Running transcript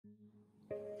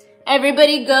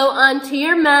Everybody go onto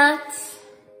your mat.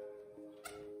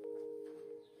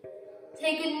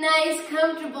 Take a nice,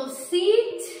 comfortable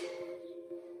seat.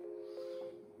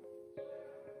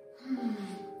 One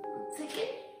second.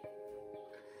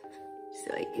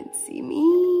 So I can see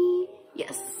me.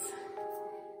 Yes.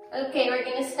 Okay, we're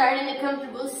gonna start in a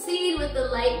comfortable seat with a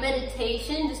light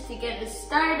meditation just to get us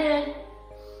started.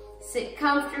 Sit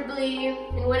comfortably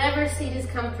in whatever seat is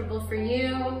comfortable for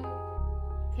you.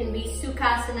 Can be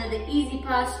Sukhasana, the easy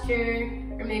posture,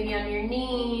 or maybe on your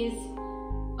knees,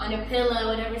 on a pillow,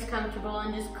 whatever's comfortable,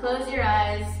 and just close your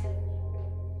eyes.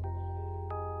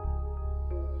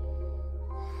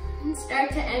 And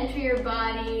start to enter your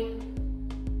body,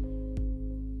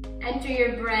 enter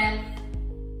your breath.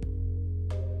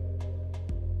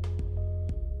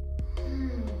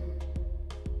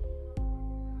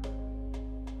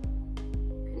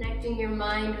 Connecting your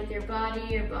mind with your body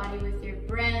with your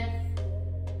breath.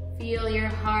 Feel your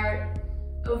heart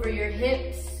over your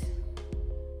hips.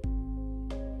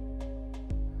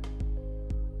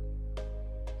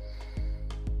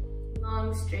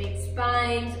 Long straight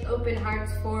spines, open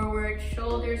hearts forward,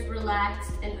 shoulders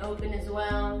relaxed and open as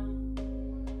well.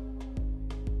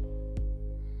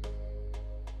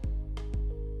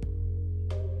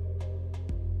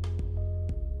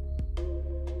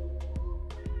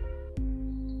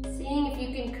 Seeing if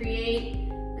you can create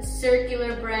a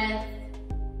circular breath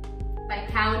by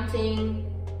counting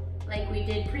like we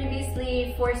did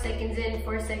previously, 4 seconds in,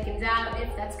 4 seconds out,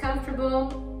 if that's comfortable.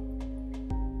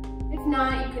 If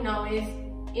not, you can always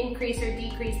increase or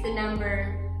decrease the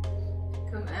number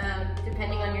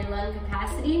depending on your lung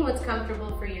capacity and what's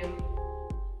comfortable for you.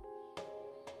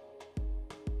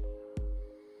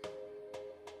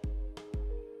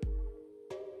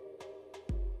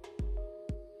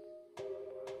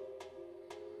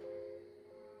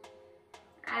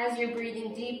 As you're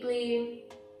breathing deeply,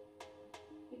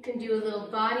 you can do a little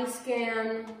body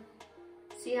scan,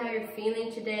 see how you're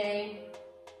feeling today.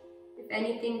 If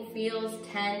anything feels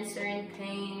tense or in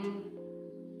pain,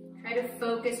 try to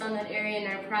focus on that area in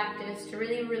our practice to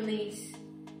really release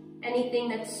anything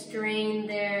that's strained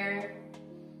there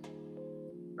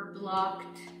or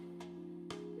blocked.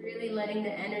 Really letting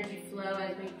the energy flow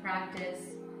as we practice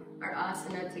our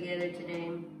asana together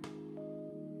today.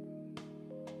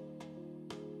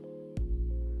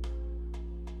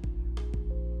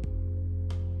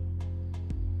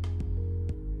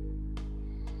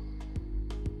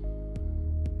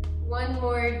 One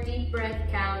more deep breath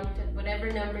count at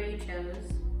whatever number you chose.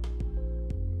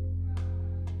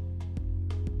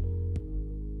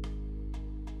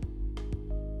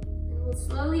 And we'll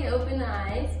slowly open the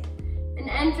eyes and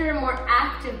enter a more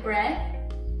active breath.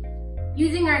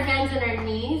 Using our hands on our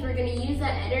knees, we're going to use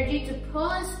that energy to pull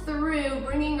us through,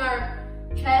 bringing our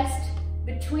chest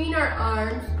between our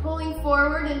arms, pulling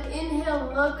forward, and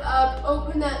inhale, look up,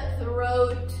 open that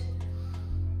throat.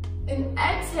 And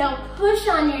exhale, push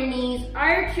on your knees,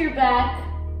 arch your back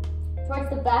towards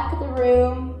the back of the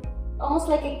room, almost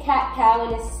like a cat-cow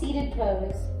in a seated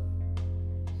pose.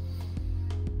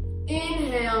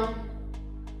 Inhale,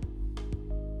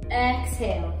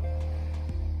 exhale.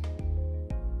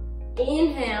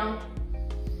 Inhale,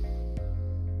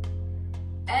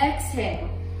 exhale.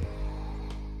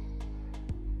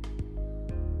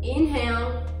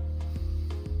 Inhale,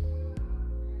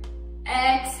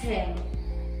 exhale.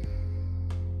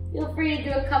 Feel free to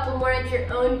do a couple more at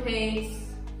your own pace.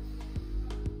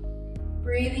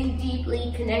 Breathing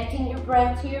deeply, connecting your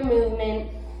breath to your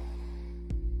movement.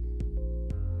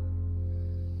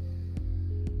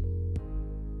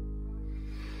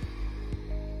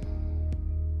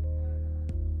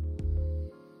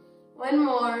 One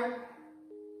more.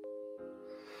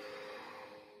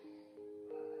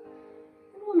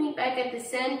 We'll meet back at the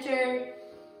center.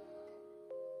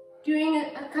 Doing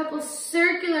a couple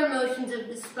circular motions of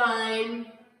the spine.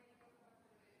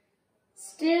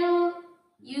 Still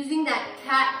using that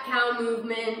cat-cow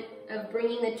movement of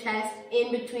bringing the chest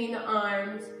in between the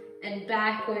arms and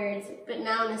backwards, but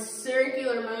now in a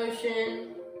circular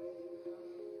motion.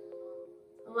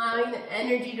 Allowing the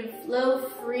energy to flow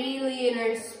freely in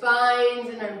our spines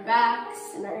and our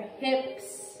backs and our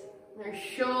hips and our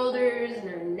shoulders and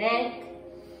our neck.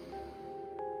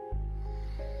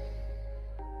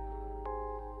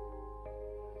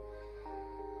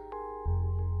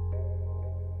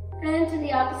 And to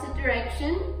the opposite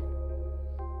direction.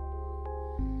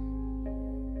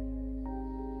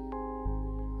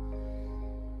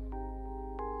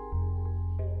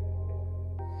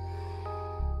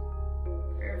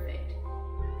 Perfect.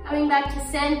 Coming back to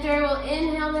center, we'll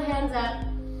inhale the hands up.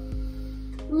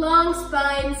 Long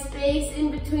spine, space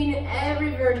in between every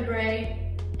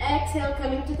vertebrae. exhale,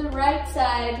 coming to the right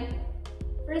side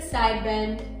for a side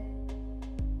bend.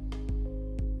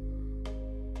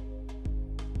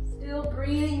 Still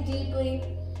breathing deeply,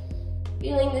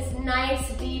 feeling this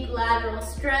nice deep lateral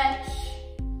stretch.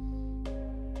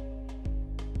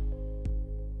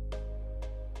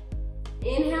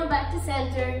 Inhale back to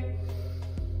center.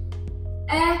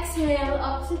 Exhale,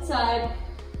 opposite side.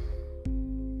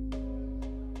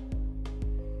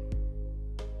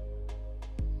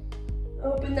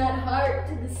 Open that heart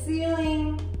to the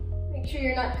ceiling. Make sure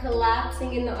you're not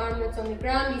collapsing in the arm that's on the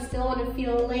ground. You still want to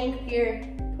feel length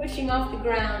here, pushing off the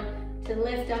ground to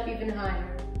lift up even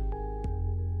higher.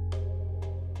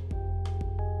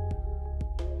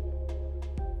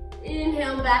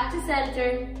 Inhale back to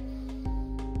center.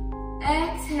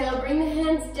 Exhale, bring the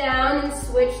hands down and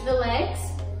switch the legs.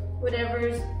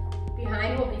 Whatever's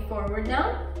behind will be forward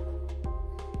now.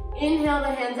 Inhale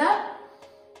the hands up.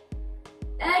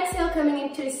 Exhale, coming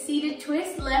into a seated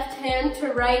twist, left hand to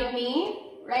right knee,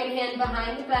 right hand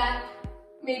behind the back,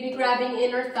 maybe grabbing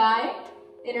inner thigh,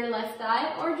 inner left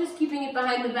thigh, or just keeping it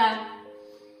behind the back.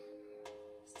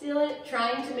 Still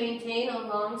trying to maintain a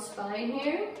long spine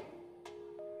here.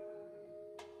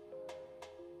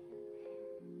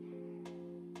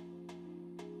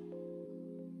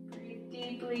 Breathe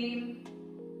deeply.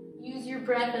 Use your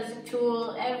breath as a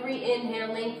tool. Every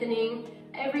inhale lengthening,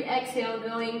 every exhale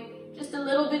going just a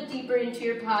little bit deeper into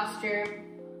your posture.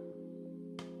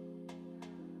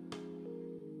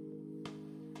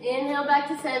 Inhale back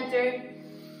to center.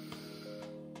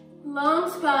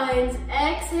 Long spines.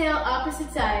 Exhale,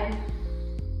 opposite side.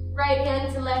 Right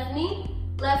hand to left knee.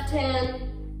 Left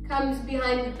hand comes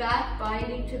behind the back,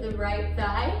 binding to the right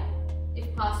thigh,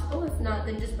 if possible. If not,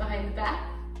 then just behind the back.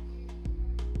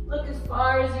 Look as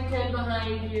far as you can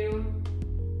behind you.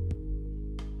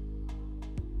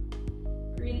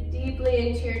 Breathe deeply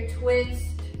into your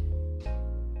twist.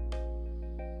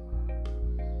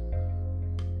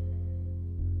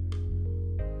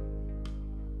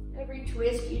 Every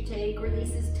twist you take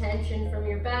releases tension from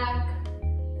your back,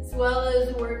 as well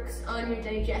as works on your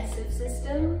digestive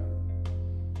system,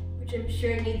 which I'm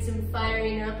sure needs some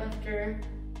firing up after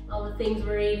all the things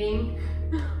we're eating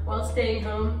while staying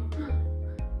home.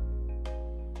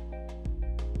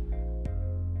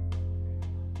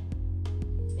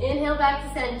 Inhale back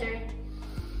to center.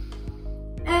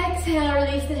 Exhale,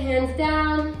 release the hands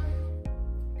down.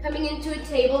 Coming into a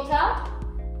tabletop.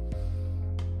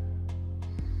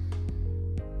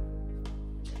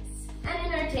 And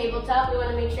in our tabletop, we want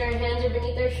to make sure our hands are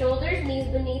beneath our shoulders, knees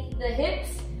beneath the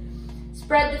hips.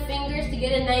 Spread the fingers to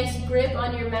get a nice grip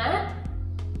on your mat.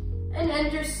 And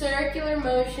enter circular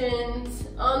motions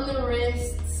on the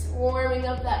wrists, warming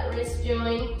up that wrist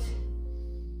joint.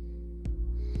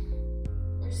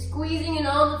 Squeezing in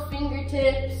all the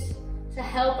fingertips to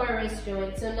help our wrist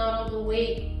joint, so not all the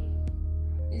weight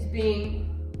is being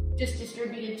just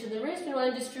distributed to the wrist. We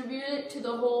want to distribute it to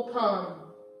the whole palm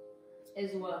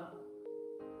as well.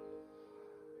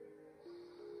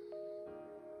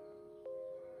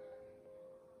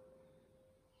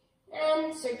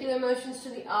 And circular motions to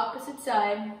the opposite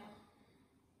side.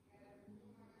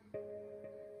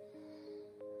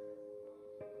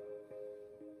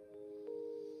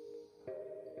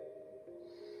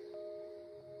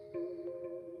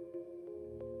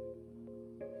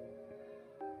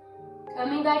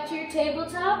 Coming back to your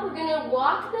tabletop, we're going to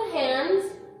walk the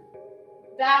hands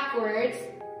backwards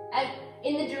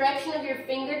in the direction of your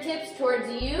fingertips towards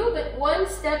you, but one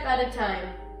step at a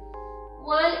time.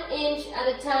 1 inch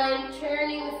at a time,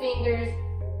 turning the fingers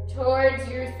towards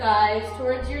your thighs,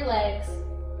 towards your legs.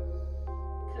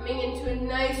 Coming into a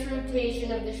nice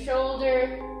rotation of the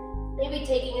shoulder. Maybe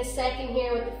taking a second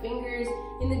here with the fingers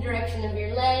in the direction of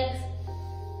your legs.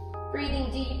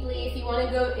 Breathing deeply. If you want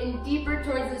to go in deeper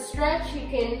towards the stretch, you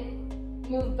can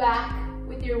move back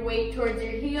with your weight towards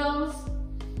your heels,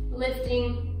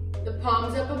 lifting the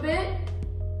palms up a bit,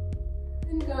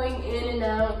 and going in and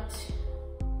out.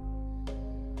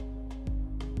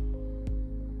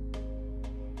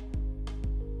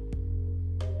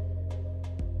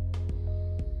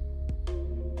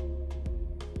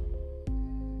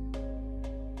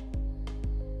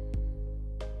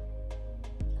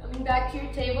 Back to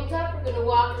your tabletop, we're going to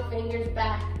walk the fingers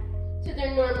back to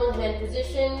their normal hand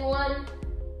position, 1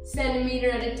 centimeter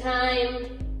at a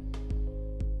time.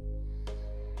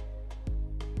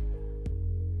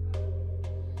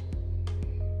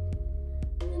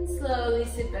 And slowly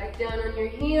sit back down on your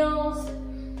heels.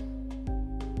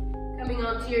 Coming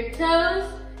onto your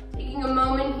toes, taking a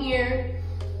moment here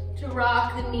to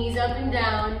rock the knees up and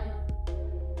down.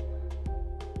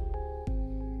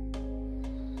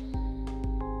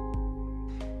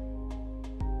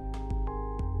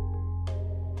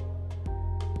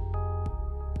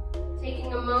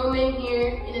 Taking a moment here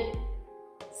in a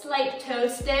slight toe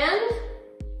stand.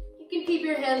 You can keep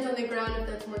your hands on the ground if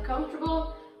that's more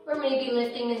comfortable, or maybe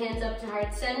lifting the hands up to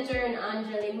heart center in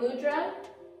Anjali Mudra.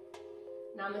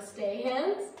 Namaste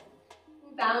hands.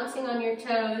 Bouncing on your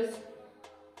toes.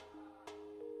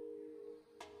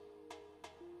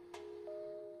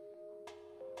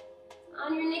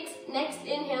 On your next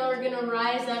inhale, we're going to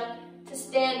rise up to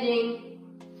standing.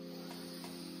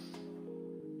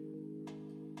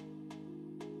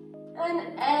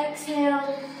 And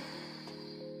exhale,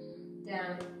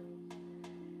 down.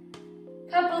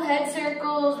 Couple head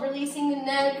circles, releasing the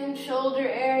neck and shoulder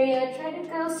area. Try to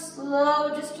go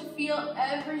slow just to feel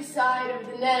every side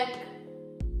of the neck.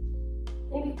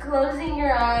 Maybe closing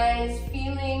your eyes,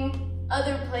 feeling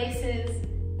other places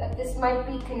that this might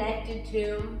be connected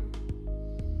to.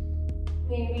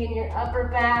 Maybe in your upper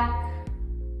back,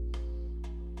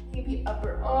 maybe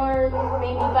upper arms,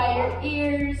 maybe by your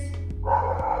ears.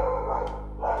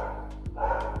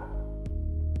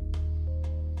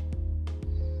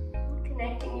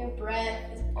 Connecting your breath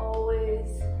as always.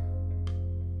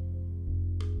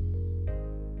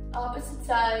 Opposite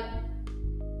side.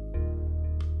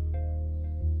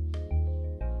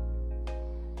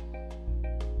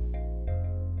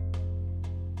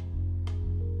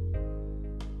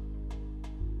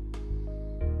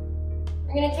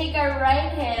 We're going to take our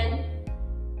right hand,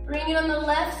 bring it on the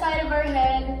left side of our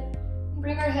head,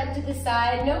 bring our head to the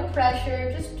side, no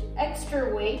pressure, just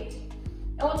extra weight.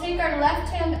 And we'll take our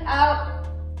left hand out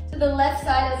to the left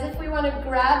side as if we want to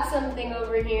grab something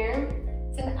over here.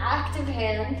 It's an active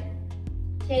hand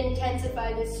to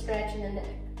intensify this stretch in the neck.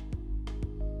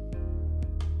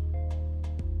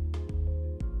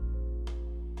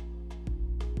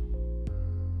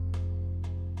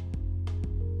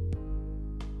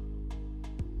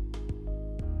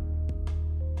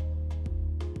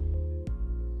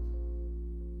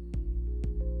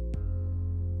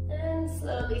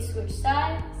 Slowly switch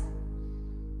sides.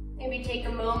 Maybe take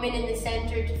a moment in the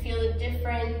center to feel the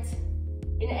difference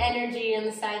in energy on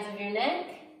the sides of your neck.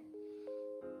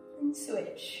 And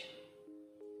switch.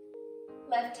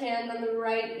 Left hand on the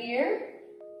right ear.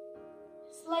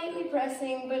 Slightly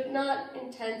pressing, but not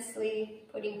intensely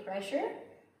putting pressure.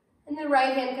 And the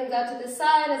right hand comes out to the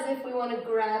side as if we want to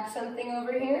grab something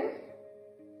over here.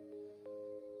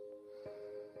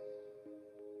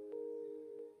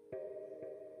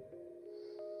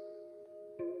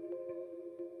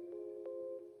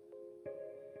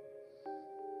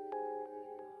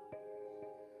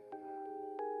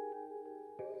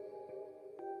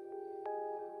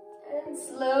 And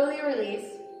slowly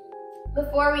release.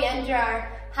 Before we enter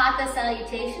our Hatha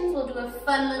Salutations, we'll do a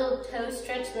fun little toe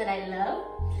stretch that I love.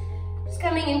 Just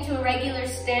coming into a regular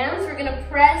stance, we're going to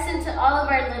press into all of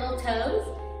our little toes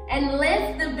and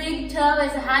lift the big toe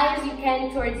as high as you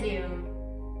can towards you.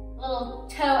 A little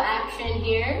toe action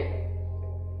here.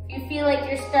 If you feel like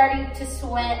you're starting to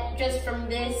sweat just from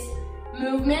this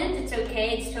movement, it's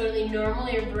okay, it's totally normal.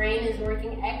 Your brain is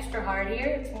working extra hard here.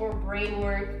 It's more brain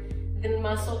work than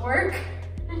muscle work.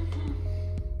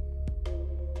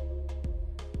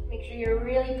 Make sure you're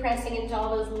really pressing into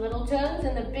all those little toes,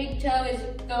 and the big toe is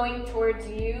going towards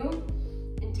you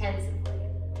intensively.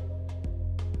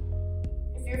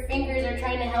 If your fingers are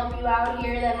trying to help you out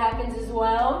here, that happens as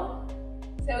well.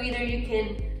 So either you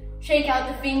can shake out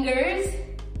the fingers,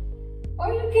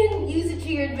 or you can use it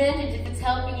to your advantage if it's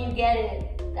helping you get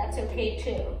it. That's okay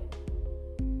too.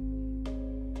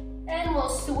 And we'll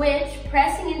switch,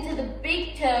 pressing into the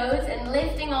big toes and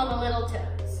lifting all the little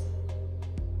toes.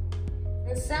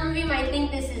 Now some of you might think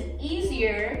this is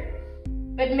easier,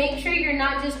 but make sure you're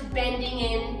not just bending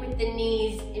in with the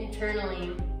knees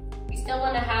internally. We still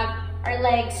want to have our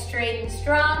legs straight and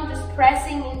strong, just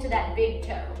pressing into that big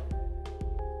toe.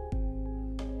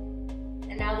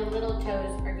 And now the little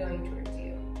toes are going towards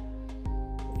you.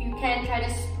 If you can, try to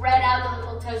spread out the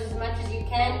little toes as much as you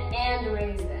can and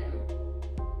raise them.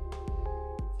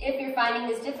 If you're finding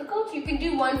this difficult, you can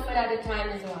do one foot at a time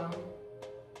as well.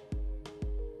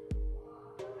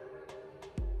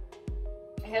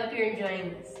 I hope you're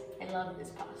enjoying this. I love this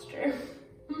posture.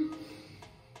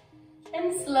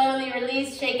 And slowly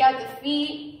release, shake out the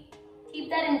feet. Keep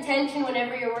that intention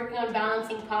whenever you're working on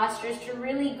balancing postures to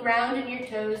really ground in your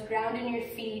toes, ground in your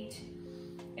feet.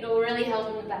 It'll really help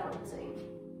in the balancing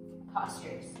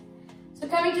postures. So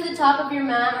coming to the top of your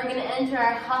mat, we're going to enter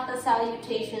our Hatha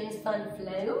Salutations fun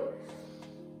flow.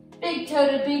 Big toe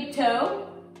to big toe.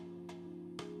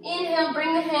 Inhale,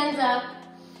 bring the hands up.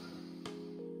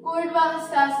 Urdhva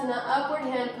upward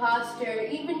hand posture.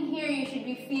 Even here, you should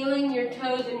be feeling your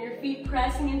toes and your feet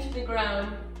pressing into the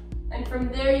ground. And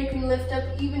from there, you can lift up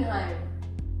even higher.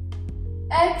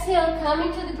 Exhale,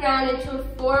 coming to the ground into a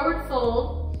forward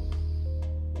fold.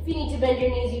 If you need to bend your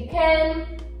knees, you can.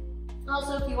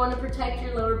 Also, if you want to protect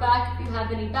your lower back, if you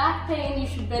have any back pain, you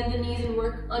should bend the knees and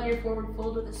work on your forward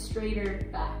fold with a straighter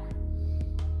back.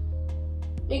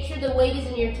 Make sure the weight is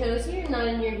in your toes here, not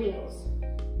in your heels.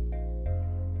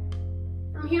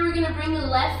 From here, we're going to bring the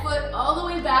left foot all the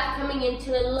way back, coming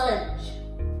into a lunge.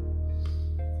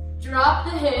 Drop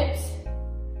the hips,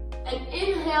 and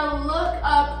inhale, look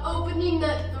up, opening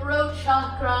that throat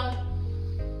chakra.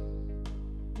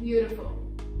 Beautiful.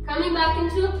 Coming back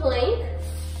into a plank.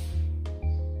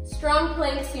 Strong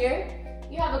planks here.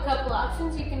 You have a couple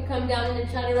options. You can come down in a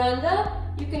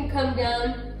chaturanga. You can come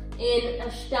down in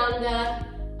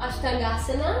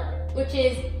Ashtangasana, which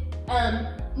is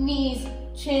knees,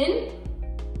 chin,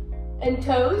 and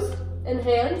toes and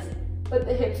hands, but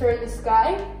the hips are in the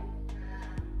sky.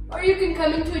 Or you can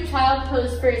come into a child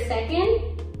pose for a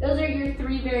second. Those are your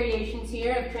 3 variations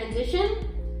here of transition.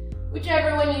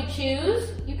 Whichever one you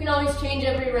choose, you can always change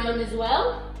every round as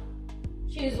well.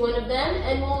 Choose one of them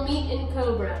and we'll meet in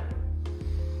Cobra.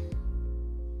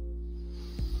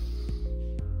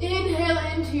 Inhale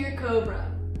into your Cobra.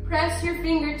 Press your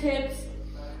fingertips,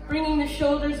 bringing the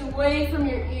shoulders away from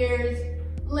your ears,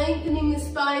 lengthening the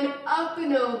spine up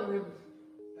and over.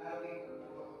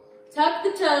 Tuck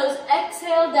the toes,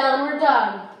 exhale, downward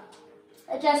dog.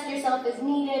 Adjust yourself as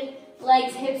needed,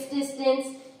 legs hips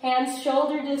distance, hands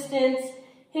shoulder distance,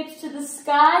 hips to the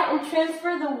sky, and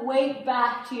transfer the weight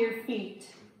back to your feet.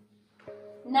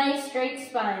 Nice straight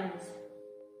spines.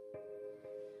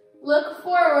 Look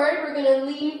forward, we're gonna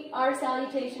leave our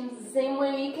salutations the same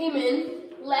way we came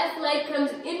in. Left leg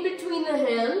comes in between the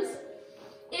hands.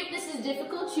 If this is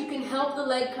difficult, you can help the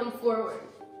leg come forward.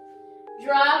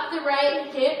 Drop the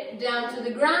right hip down to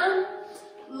the ground.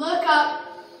 Look up.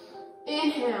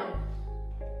 Inhale.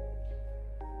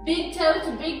 Big toe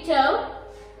to big toe.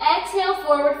 Exhale,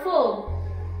 forward fold.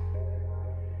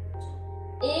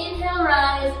 Inhale,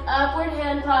 rise, upward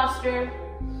hand posture.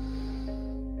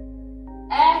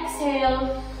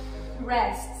 Exhale,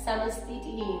 rest,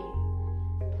 Namaste.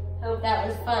 Hope that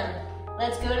was fun.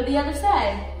 Let's go to the other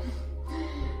side.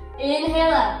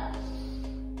 Inhale up.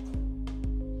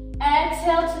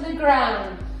 Exhale to the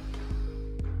ground.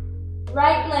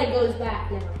 Right leg goes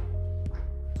back now.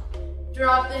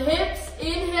 Drop the hips,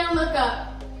 inhale, look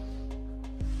up.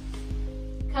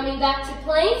 Coming back to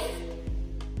plank.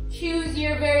 Choose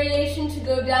your variation to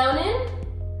go down in.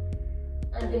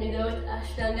 I'm gonna go with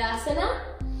Ashtangasana.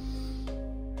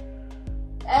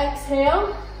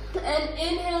 Exhale, and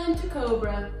inhale into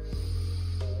Cobra.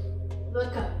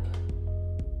 Look up.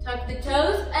 Tuck the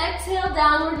toes, exhale,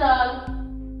 downward dog.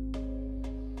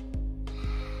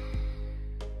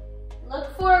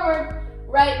 Look forward,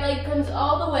 right leg comes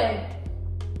all the way.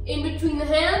 In between the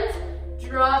hands,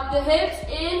 drop the hips,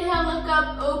 inhale, look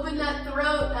up, open that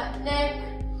throat, that neck.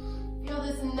 Feel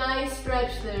this nice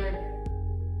stretch there.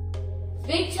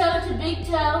 Big toe to big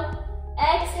toe,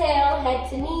 exhale, head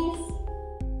to knees.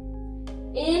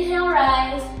 Inhale,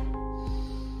 rise.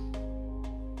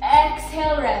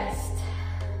 Exhale, rest.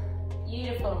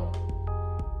 Beautiful.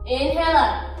 Inhale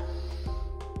up.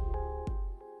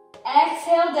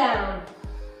 Exhale down.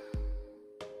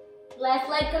 Left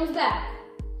leg comes back.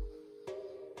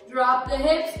 Drop the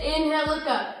hips, inhale, look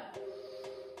up.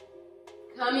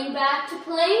 Coming back to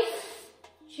plank.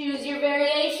 Choose your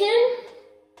variation.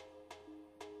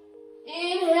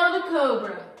 Inhale to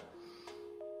Cobra.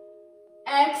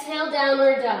 Exhale,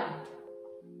 downward dog.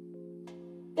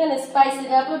 Gonna spice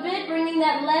it up a bit, bringing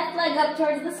that left leg up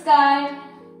towards the sky.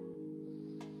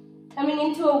 Coming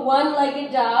into a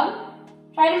one-legged dog.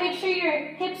 Try to make sure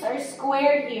your hips are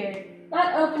squared here.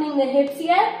 Not opening the hips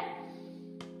yet.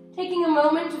 Taking a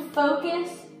moment to focus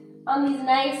on these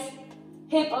nice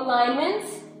hip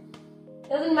alignments.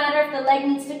 Doesn't matter if the leg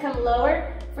needs to come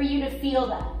lower for you to feel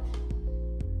that.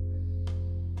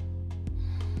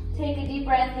 Take a deep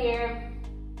breath here.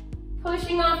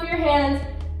 Pushing off your hands,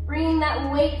 bringing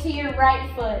that weight to your right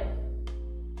foot.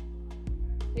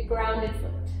 The grounded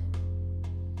foot.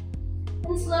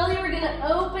 And slowly we're gonna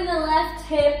open the left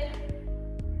hip,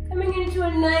 coming into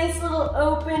a nice little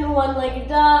open one-legged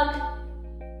dog.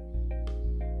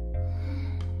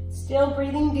 Still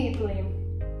breathing deeply.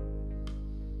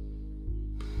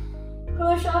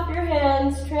 Push off your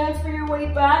hands, transfer your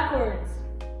weight backwards.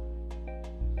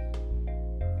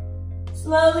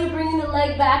 Slowly bringing the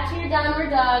leg back to your downward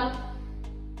dog.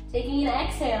 Taking an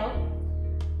exhale.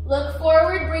 Look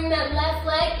forward, bring that left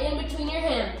leg in between your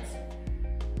hands.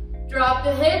 Drop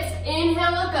the hips,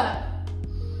 inhale, look up.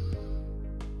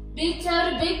 Big toe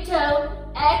to big toe,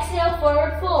 exhale,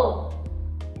 forward fold.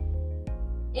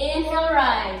 Inhale,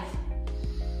 rise.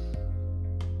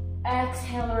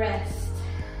 Exhale, rest.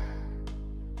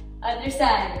 Other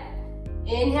side.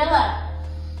 Inhale up.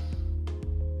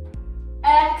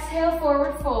 Exhale,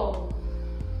 forward fold.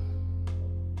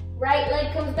 Right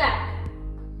leg comes back.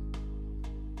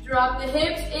 Drop the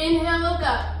hips, inhale, look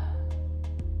up.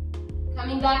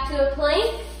 Coming back to a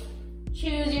plank.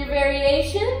 Choose your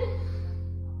variation.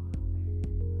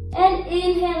 And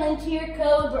inhale into your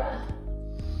cobra.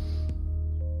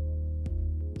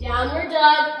 Downward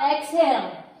dog,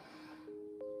 exhale.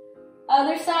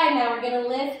 Other side now, we're gonna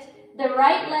lift the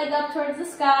right leg up towards the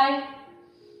sky,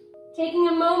 taking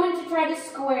a moment to try to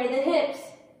square the hips.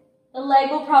 The leg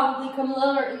will probably come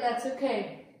lower, and that's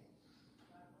okay.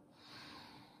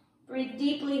 Breathe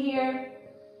deeply here.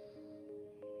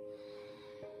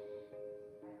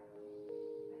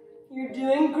 You're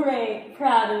doing great,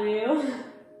 proud of you.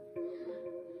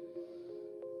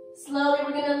 Slowly,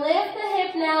 we're gonna lift the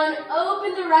hip now and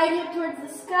open the right hip towards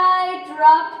the sky,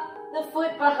 drop the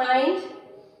foot behind.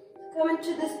 Come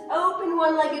into this open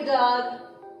one-legged dog.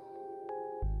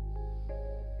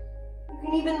 You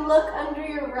can even look under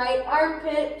your right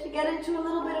armpit to get into a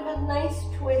little bit of a nice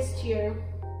twist here.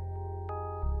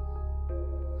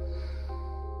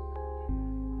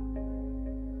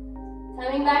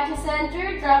 Coming back to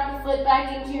center, drop the foot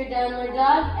back into your downward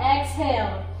dog.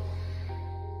 Exhale.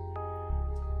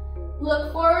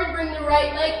 Look forward, bring the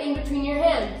right leg in between your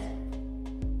hands.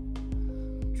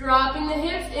 Dropping the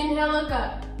hips, inhale, look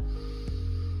up.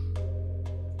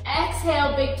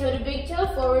 Exhale, big toe to big toe,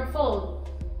 forward fold.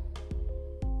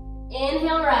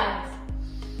 Inhale, rise.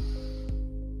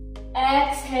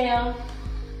 Exhale.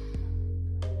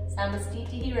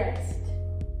 Namaste, rest.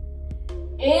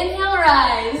 Inhale,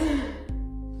 rise.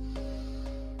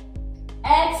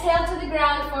 Exhale to the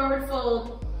ground, forward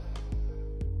fold.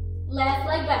 Left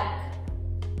leg back.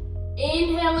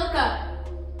 Inhale, look up.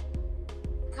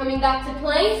 Coming back to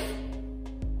plank.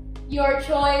 Your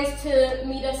choice to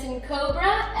meet us in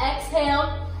cobra.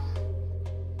 Exhale.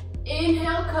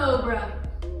 Inhale, cobra.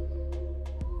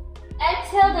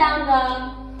 Exhale, down dog.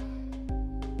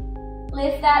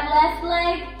 Lift that left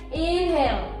leg.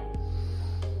 Inhale.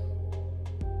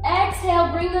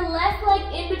 Exhale, bring the left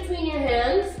leg in between your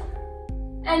hands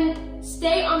and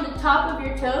stay on the top of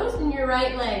your toes in your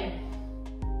right leg.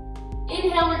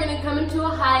 Inhale, we're gonna come into a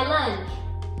high lunge.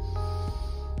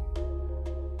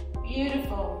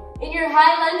 Beautiful. In your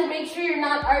high lunge, make sure you're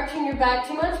not arching your back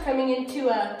too much, coming into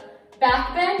a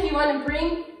back bend. You wanna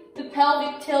bring the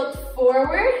pelvic tilt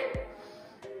forward,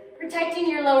 protecting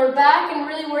your lower back and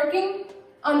really working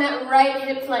on that right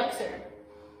hip flexor.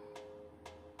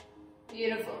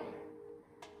 Beautiful.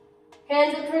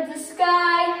 Hands up towards the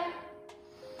sky.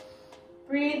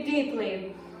 Breathe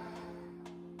deeply.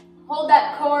 Hold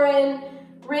that core in,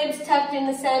 ribs tucked in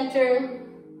the center.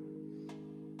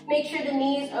 Make sure the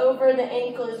knee's over the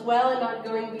ankle as well and not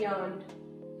going beyond.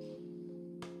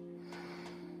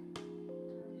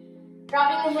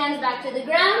 Dropping the hands back to the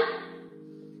ground.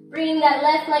 Bringing that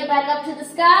left leg back up to the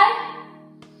sky.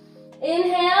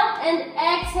 Inhale and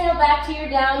exhale back to your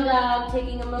down dog.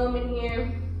 Taking a moment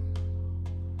here.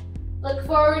 Look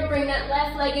forward, bring that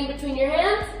left leg in between your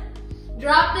hands.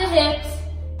 Drop the hips.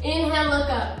 Inhale, look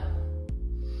up.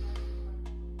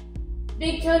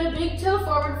 Big toe to big toe,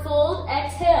 forward fold,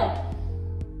 exhale.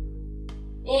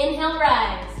 Inhale,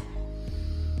 rise.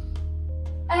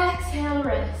 Exhale,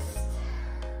 rest.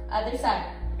 Other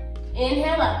side.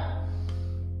 Inhale up.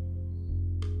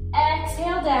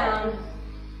 Exhale down.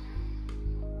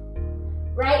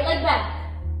 Right leg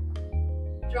back.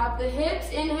 Drop the hips,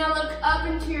 inhale, look up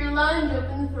into your lunge,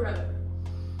 open the throat.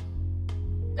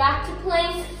 Back to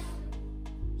plank.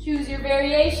 Choose your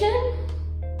variation.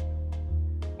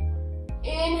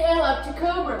 Inhale up to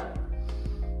cobra.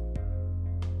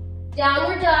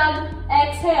 Downward dog,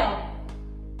 exhale.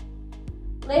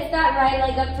 Lift that right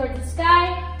leg up towards the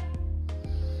sky.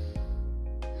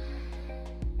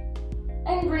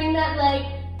 And bring that leg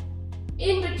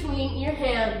in between your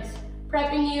hands,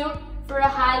 prepping you for a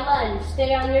high lunge.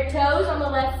 Stay on your toes on the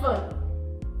left foot.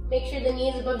 Make sure the knee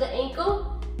is above the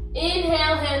ankle.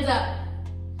 Inhale, hands up.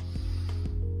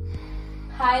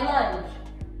 High lunge.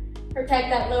 Protect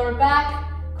that lower back.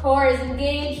 Core is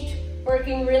engaged,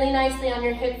 working really nicely on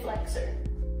your hip flexor.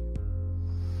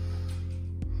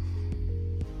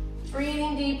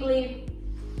 Breathing deeply.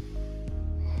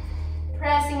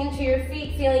 Pressing into your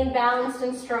feet, feeling balanced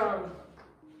and strong.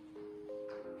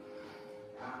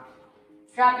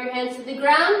 Drop your hands to the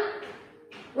ground.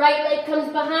 Right leg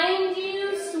comes behind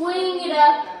you. Swing it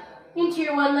up into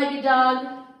your one-legged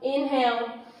dog. Inhale.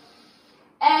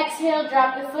 Exhale,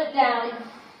 drop the foot down.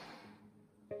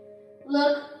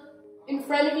 Look in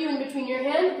front of you, in between your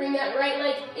hands. Bring that right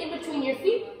leg in between your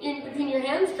feet, in between your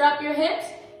hands. Drop your hips.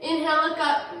 Inhale, look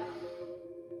up.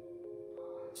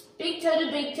 Big toe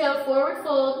to big toe, forward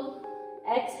fold.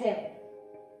 Exhale.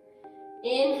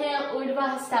 Inhale,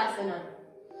 Urdhva Hastasana.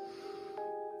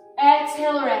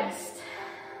 Exhale, rest.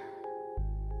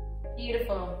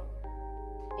 Beautiful.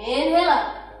 Inhale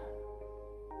up.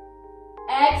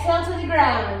 Exhale to the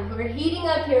ground. We're heating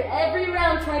up here. Every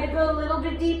round, try to go a little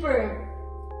bit deeper.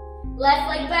 Left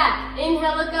leg back.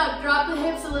 Inhale, look up. Drop the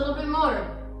hips a little bit more.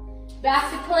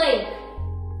 Back to plank.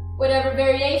 Whatever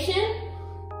variation.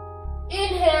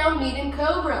 Inhale, meet in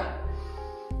cobra.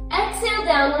 Exhale,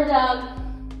 downward dog.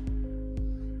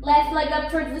 Left leg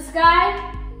up towards the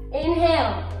sky.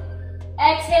 Inhale.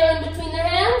 Exhale in between the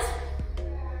hands.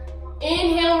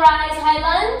 Inhale, rise, high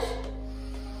lunge.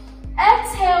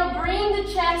 Exhale, bring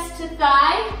the chest to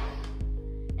thigh.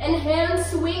 And hands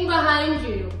swing behind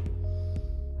you.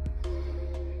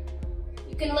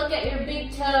 You can look at your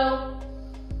big toe.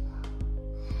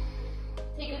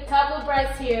 Take a couple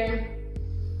breaths here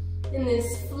in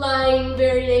this flying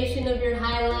variation of your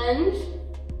high lunge.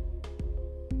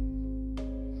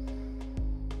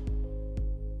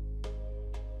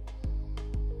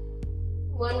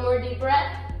 One more deep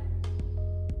breath.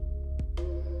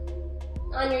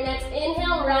 On your next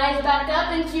inhale, rise back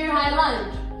up into your high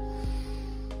lunge.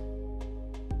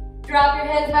 Drop your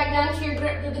hands back down to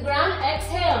the ground.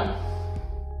 Exhale.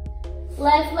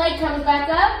 Left leg comes back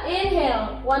up.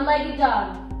 Inhale, one-legged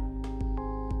dog.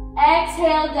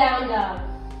 Exhale, down dog.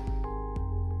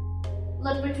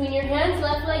 Look between your hands.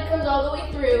 Left leg comes all the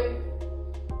way through.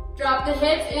 Drop the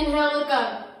hips. Inhale, look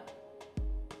up.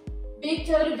 Big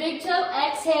toe to big toe.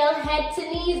 Exhale, head to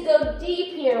knees. Go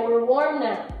deep here. We're warm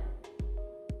now.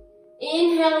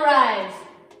 Inhale, rise.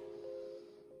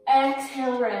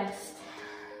 Exhale, rest.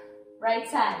 Right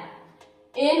side.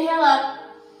 Inhale up.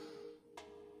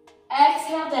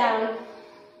 Exhale down.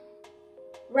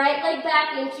 Right leg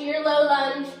back into your low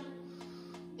lunge.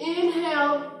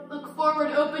 Inhale, look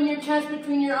forward, open your chest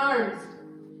between your arms.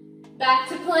 Back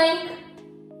to plank.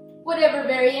 Whatever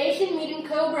variation, meet in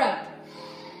cobra.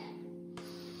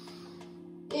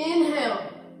 Inhale.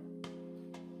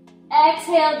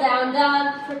 Exhale, down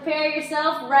dog. Prepare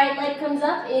yourself, right leg comes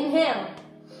up. Inhale.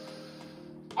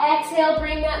 Exhale,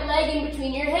 bring that leg in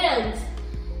between your hands.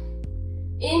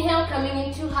 Inhale, coming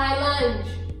into high lunge.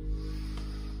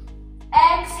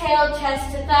 Exhale,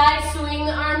 chest to thigh, swing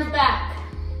the arms back.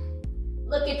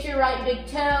 Look at your right big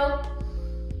toe.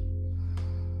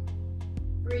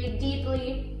 Breathe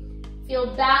deeply.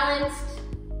 Feel balanced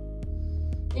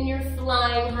in your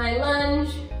flying high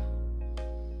lunge.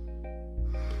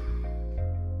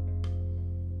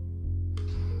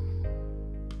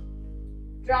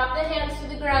 Drop the hands to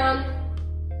the ground.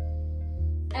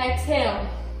 Exhale.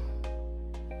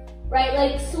 Right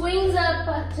leg swings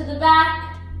up to the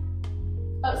back.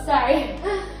 Oh, sorry.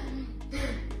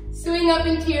 Swing up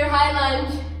into your high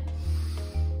lunge.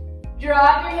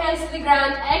 Drop your hands to the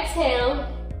ground. Exhale.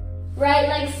 Right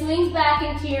leg swings back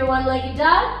into your one-legged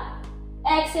dog.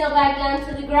 Exhale, back down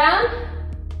to the ground.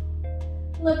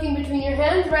 Looking between your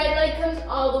hands. Right leg comes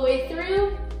all the way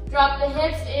through. Drop the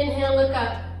hips. Inhale, look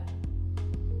up.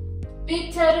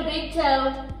 Big toe to big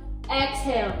toe.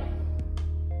 Exhale.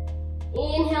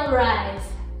 Inhale, rise.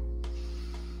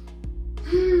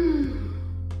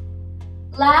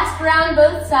 Last round,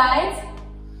 both sides.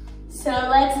 So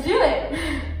let's do it.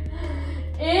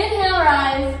 Inhale,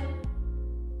 rise.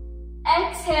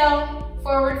 Exhale,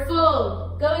 forward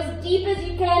fold. Go as deep as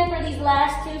you can for these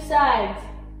last two sides.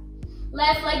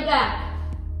 Left leg back.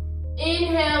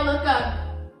 Inhale, look up.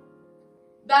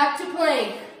 Back to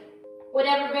plank.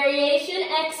 Whatever variation,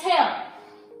 exhale.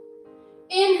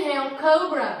 Inhale,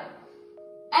 cobra.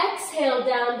 Exhale,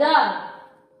 down dog.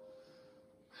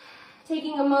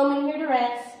 Taking a moment here to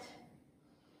rest.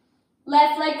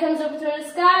 Left leg comes up to the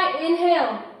sky.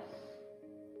 Inhale.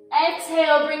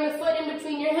 Exhale, bring the foot in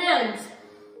between your hands.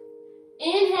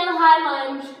 Inhale, high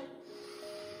lunge.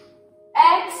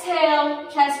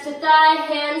 Exhale, chest to thigh,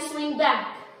 hands swing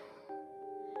back.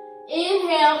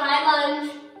 Inhale, high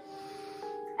lunge.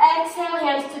 Exhale,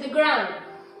 hands to the ground.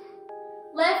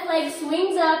 Left leg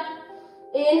swings up.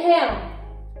 Inhale,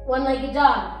 one-legged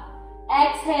dog.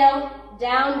 Exhale,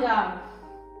 down dog.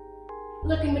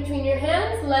 Look in between your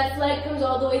hands. Left leg comes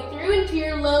all the way through into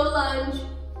your low lunge.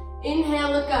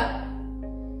 Inhale, look up.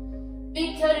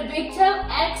 Big toe to big toe.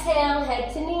 Exhale,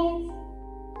 head to knees.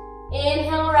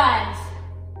 Inhale, rise.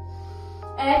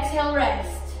 Exhale,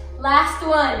 rest. Last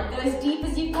one. Go as deep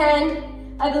as you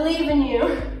can. I believe in you.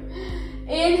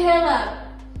 Inhale up.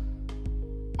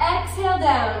 Exhale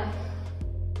down.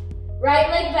 Right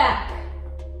leg back.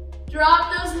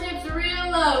 Drop those hips real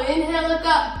low. Inhale, look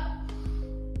up.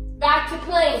 Back to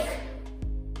plank.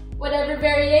 Whatever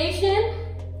variation,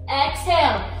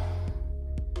 exhale.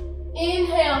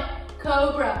 Inhale,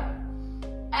 cobra.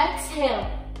 Exhale,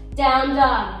 down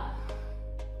dog.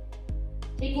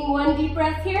 Taking one deep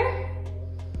breath here.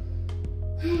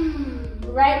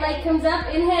 Right leg comes up,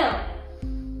 inhale.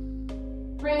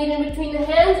 Bring it in between the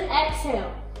hands,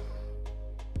 exhale.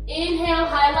 Inhale,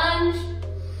 high lunge.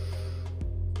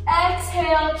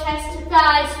 Exhale, chest to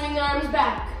thigh, swing arms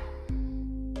back.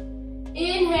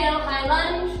 Inhale, high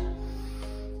lunge.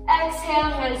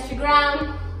 Exhale, hands to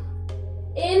ground.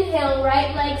 Inhale,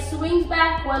 right leg swings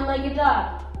back, one-legged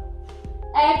dog.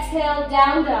 Exhale,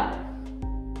 down dog.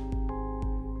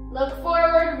 Look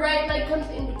forward, right leg comes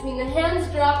in between the hands,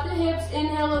 drop the hips,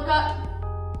 inhale, look up.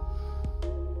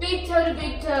 Big toe to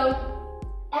big toe.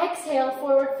 Exhale,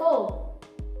 forward fold.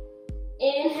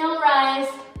 Inhale, rise.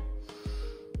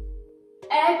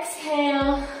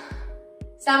 Exhale,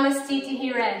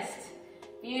 Samastitihi rest.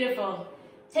 Beautiful.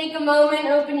 Take a moment,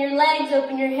 open your legs,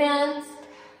 open your hands.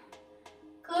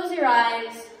 Close your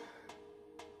eyes.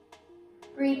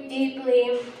 Breathe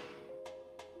deeply.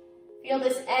 Feel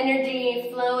this energy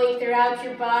flowing throughout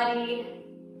your body.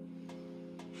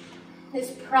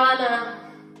 This prana,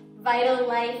 vital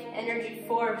life energy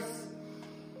force.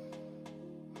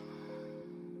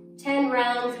 10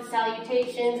 rounds of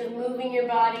salutations of moving your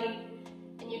body,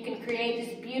 and you can create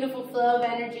this beautiful flow of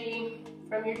energy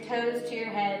from your toes to your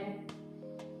head.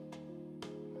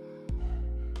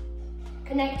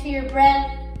 Connect to your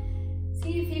breath.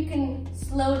 See if you can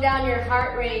slow down your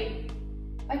heart rate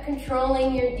by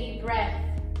controlling your deep breath.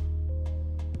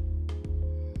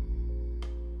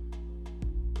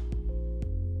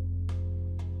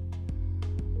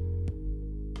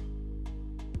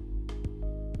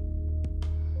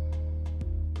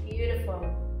 Beautiful.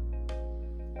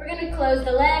 We're going to close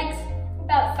the legs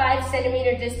about 5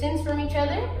 centimeter distance from each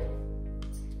other.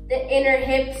 The inner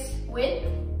hips width.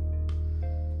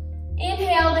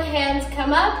 Inhale, the hands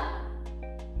come up.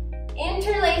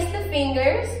 Interlace the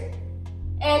fingers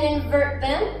and invert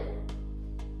them.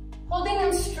 Holding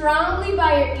them strongly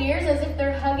by your ears as if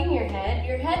they're hugging your head.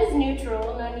 Your head is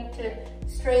neutral, no need to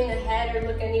strain the head or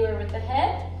look anywhere with the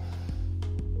head.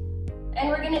 And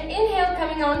we're going to inhale,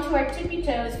 coming onto our tippy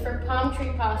toes for palm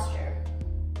tree posture.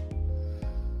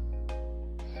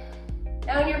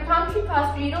 Now in your palm tree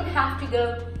posture, you don't have to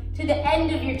go to the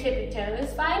end of your tippy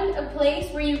toes. Find a place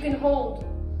where you can hold,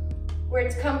 where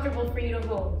it's comfortable for you to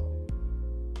hold.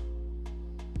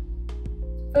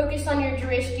 Focus on your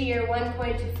drishti, or one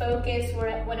point to focus,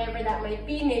 whatever that might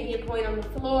be. Maybe a point on the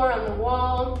floor, on the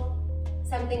wall,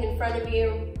 something in front of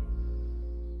you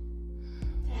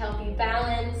to help you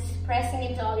balance, pressing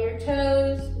into all your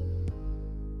toes.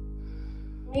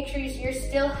 Make sure you're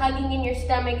still hugging in your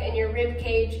stomach and your rib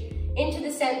cage into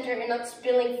the center and not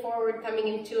spilling forward, coming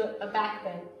into a back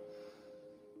bend.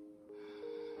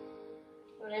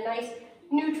 Got a nice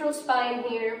neutral spine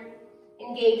here,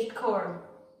 engaged core.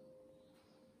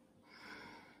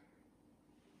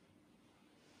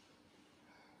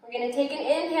 We're going to take an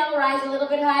inhale, rise a little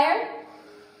bit higher.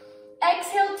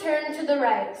 Exhale, turn to the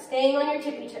right, staying on your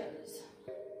tippy toes.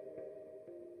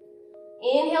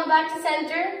 Inhale back to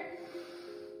center.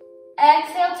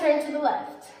 Exhale, turn to the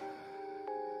left.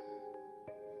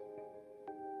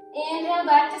 Inhale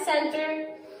back to center.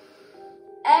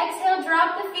 Exhale,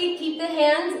 drop the feet, keep the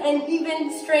hands, and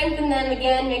even strengthen them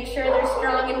again. Make sure they're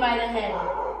strong and by the head.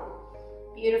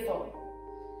 Beautiful.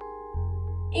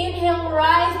 Inhale,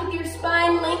 rise with your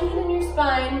spine, lengthen your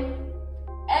spine.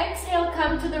 Exhale,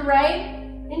 come to the right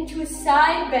into a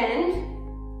side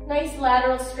bend. Nice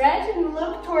lateral stretch, and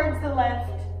look towards the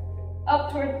left,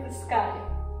 up towards the sky.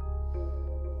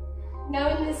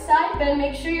 Now in this side bend,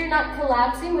 make sure you're not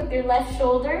collapsing with your left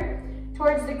shoulder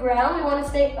towards the ground. We want to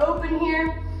stay open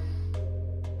here.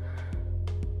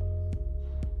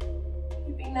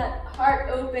 Keeping that heart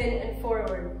open and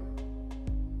forward.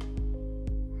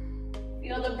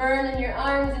 Feel the burn in your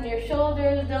arms and your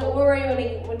shoulders. Don't worry,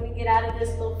 when we get out of this,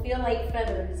 they'll feel like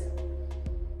feathers.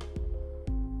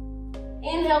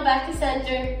 Inhale back to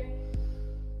center.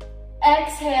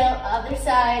 Exhale, other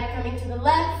side, coming to the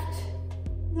left.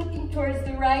 Looking towards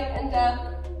the right and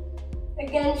up.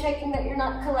 Again, checking that you're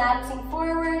not collapsing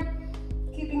forward.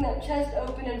 Keeping that chest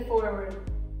open and forward.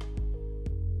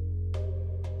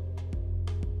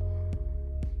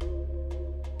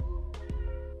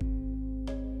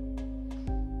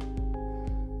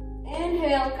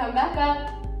 Inhale, come back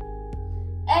up.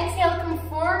 Exhale, come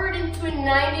forward into a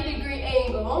 90-degree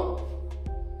angle.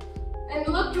 And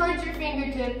look towards your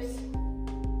fingertips.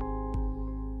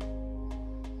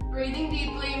 Breathing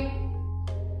deeply.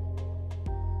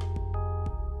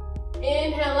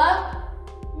 Inhale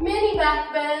up, mini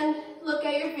back bend. Look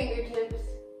at your fingertips.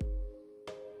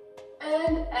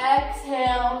 And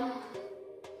exhale.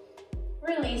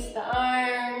 Release the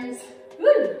arms.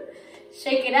 Woo.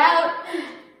 Shake it out.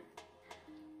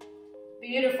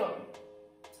 Beautiful.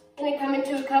 Gonna come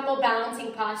into a couple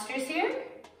balancing postures here.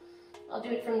 I'll do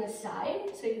it from the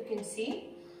side so you can see.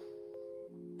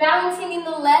 Balancing in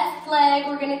the left leg,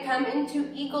 we're gonna come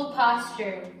into eagle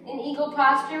posture. In eagle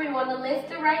posture, we wanna lift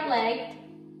the right leg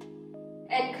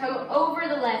and come over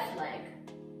the left leg.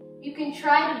 You can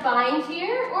try to bind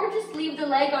here or just leave the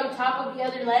leg on top of the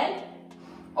other leg.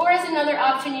 Or as another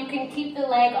option, you can keep the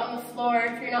leg on the floor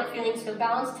if you're not feeling so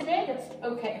balanced today, that's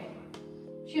okay.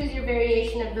 Choose your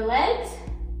variation of the legs.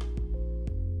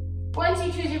 Once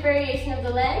you choose your variation of the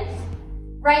legs,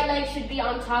 right leg should be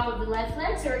on top of the left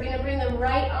leg, so we're gonna bring the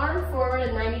right arm forward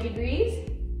at 90 degrees.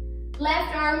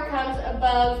 Left arm comes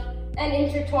above and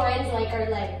intertwines like our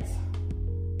legs.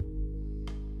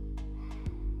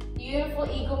 Beautiful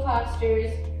eagle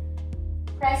postures.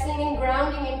 Pressing and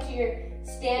grounding into your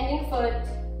standing foot.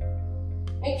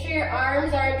 Make sure your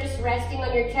arms aren't just resting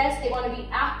on your chest, they want to be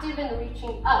active and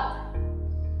reaching up.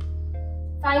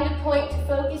 Find a point to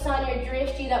focus on your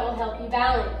drishti that will help you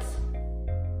balance.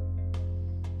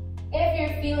 If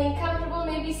you're feeling comfortable,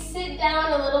 maybe sit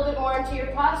down a little bit more into your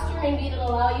posture. Maybe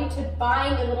it'll allow you to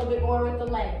bind a little bit more with the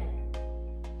leg.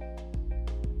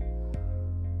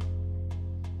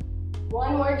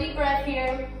 One more deep breath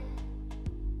here.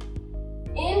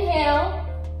 Inhale,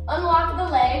 unlock the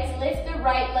legs, lift the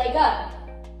right leg up.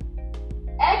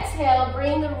 Exhale,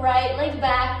 bring the right leg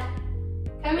back,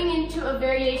 coming into a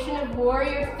variation of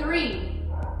warrior three.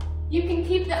 You can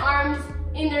keep the arms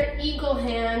in their eagle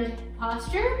hand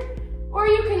posture, or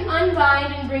you can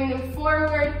unbind and bring them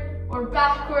forward or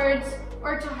backwards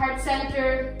or to heart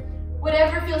center,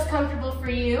 whatever feels comfortable for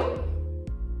you.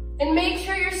 And make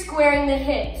sure you're squaring the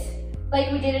hips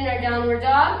like we did in our downward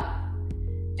dog.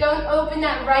 Don't open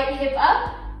that right hip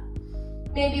up.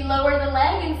 Maybe lower the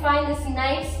leg and find this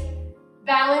nice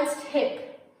balanced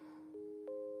hip.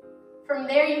 From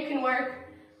there you can work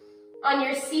on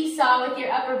your seesaw with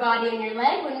your upper body and your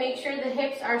leg, and make sure the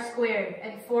hips are squared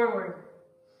and forward.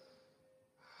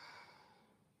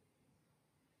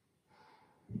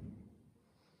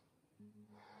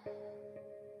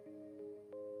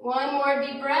 One more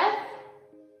deep breath.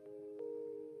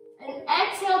 And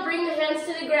exhale, bring the hands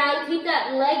to the ground, keep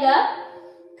that leg up,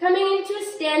 coming into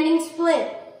a standing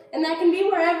split. And that can be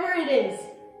wherever it is.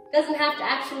 It doesn't have to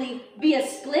actually be a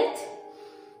split.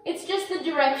 It's just the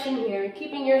direction here.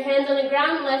 Keeping your hands on the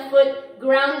ground, left foot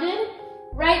grounded.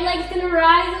 Right leg's gonna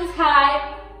rise as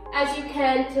high as you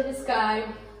can to the sky.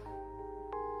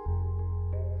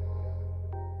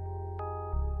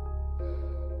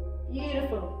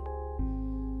 Beautiful.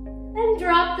 And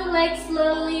drop the leg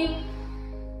slowly.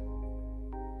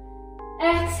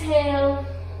 Exhale.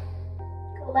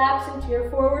 Collapse into your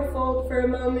forward fold for a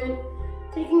moment,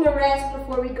 taking a rest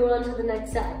before we go on to the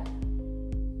next side.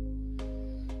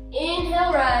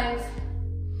 Inhale, rise.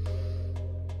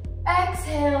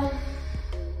 Exhale.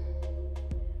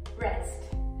 Rest.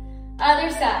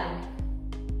 Other side.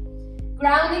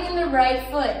 Grounding in the right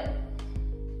foot.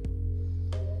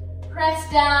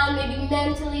 Press down, maybe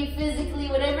mentally, physically,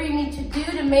 whatever you need to do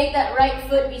to make that right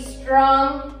foot be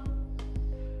strong.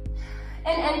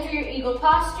 And enter your eagle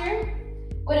posture.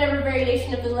 Whatever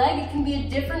variation of the leg, it can be a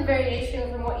different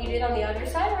variation from what you did on the other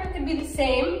side, or it could be the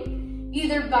same.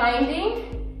 Either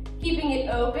binding, keeping it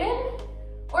open,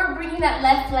 or bringing that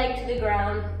left leg to the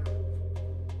ground.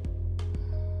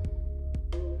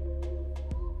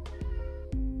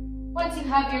 Once you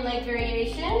have your leg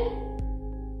variation,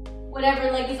 whatever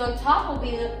leg is on top will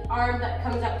be the arm that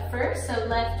comes out first, so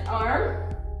left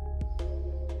arm,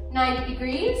 90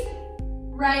 degrees.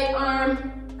 Right arm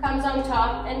comes on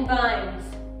top and binds.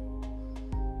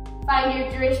 Find your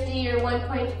drishti, your one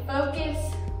point of focus.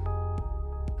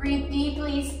 Breathe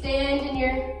deeply,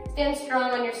 stand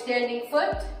strong on your standing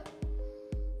foot.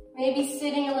 Maybe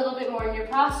sitting a little bit more in your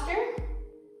posture.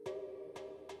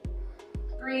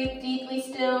 Breathe deeply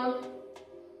still.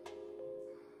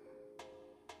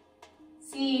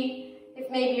 See if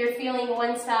maybe you're feeling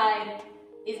one side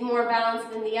is more balanced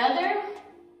than the other,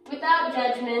 without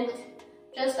judgment.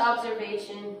 Just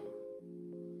observation.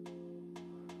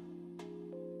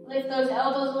 Lift those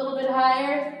elbows a little bit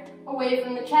higher, away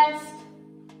from the chest.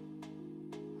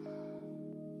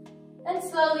 And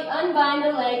slowly unbind the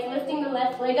leg, lifting the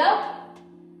left leg up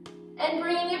and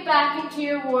bringing it back into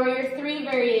your warrior three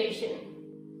variation.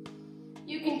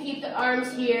 You can keep the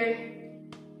arms here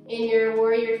in your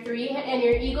warrior three and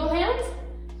your eagle hands,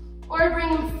 or bring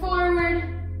them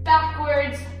forward,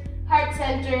 backwards, heart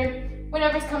center,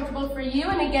 whatever's comfortable for you.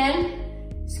 And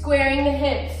again, squaring the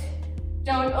hips.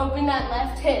 Don't open that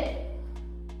left hip.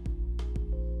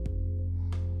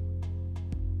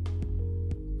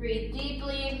 Breathe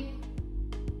deeply.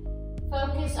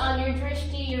 Focus on your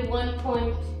drishti, your 1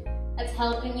 point that's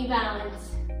helping you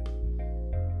balance.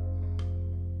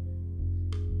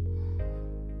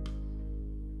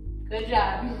 Good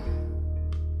job.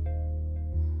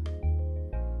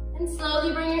 And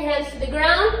slowly bring your hands to the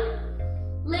ground.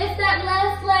 Lift that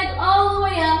left leg all the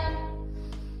way up.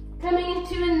 Coming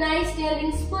into a nice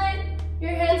standing split.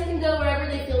 Your hands can go wherever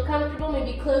they feel comfortable,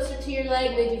 maybe closer to your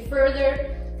leg, maybe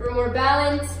further for more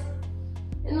balance.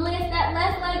 And lift that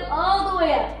left leg all the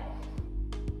way up.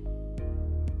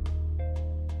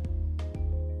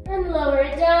 And lower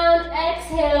it down,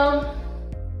 exhale.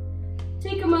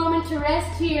 Take a moment to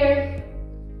rest here.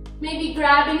 Maybe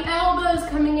grabbing elbows,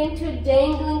 coming into a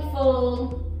dangling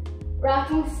fold.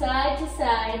 Rocking side to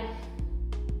side.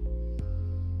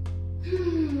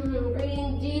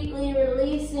 Breathing deeply,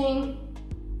 releasing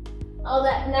all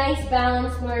that nice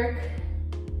balance work.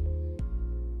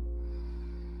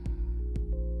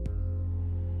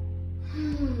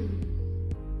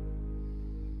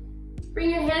 Bring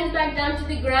your hands back down to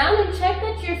the ground and check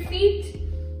that your feet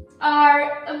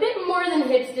are a bit more than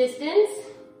hips distance.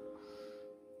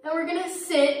 And we're gonna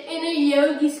sit in a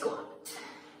yogi squat.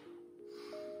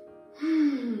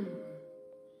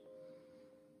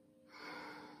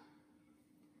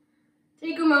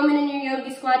 Take a moment in your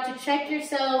yogi squat to check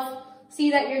yourself.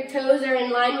 See that your toes are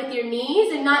in line with your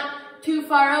knees and not too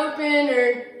far open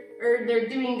or they're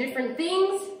doing different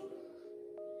things.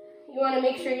 You want to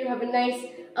make sure you have a nice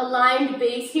aligned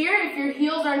base here. If your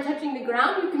heels aren't touching the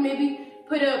ground, you can maybe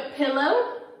put a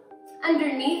pillow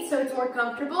underneath so it's more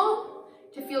comfortable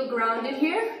to feel grounded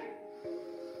here.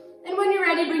 And when you're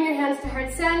ready, bring your hands to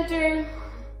heart center.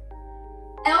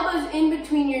 Elbows in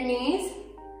between your knees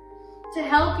to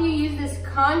help you use this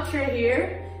contra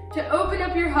here to open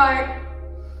up your heart,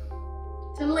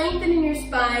 to lengthen in your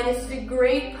spine. This is a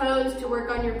great pose to work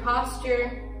on your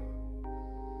posture.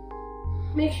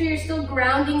 Make sure you're still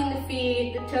grounding in the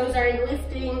feet, the toes aren't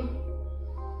lifting.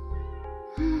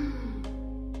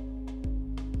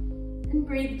 And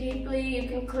breathe deeply. You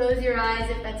can close your eyes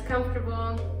if that's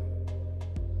comfortable.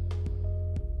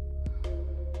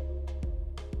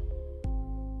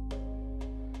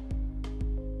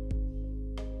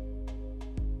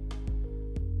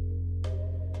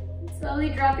 Slowly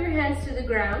drop your hands to the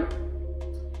ground.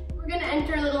 We're gonna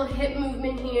enter a little hip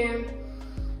movement here,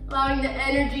 allowing the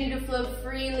energy to flow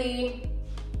freely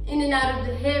in and out of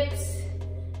the hips.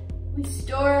 We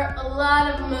store a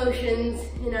lot of emotions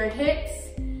in our hips,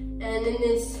 and in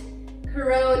this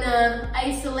Corona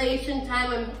isolation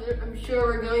time, I'm sure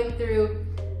we're going through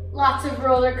lots of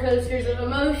roller coasters of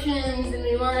emotions, and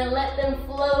we wanna let them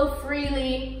flow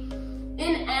freely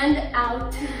in and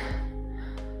out.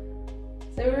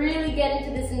 So really get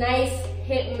into this nice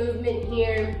hip movement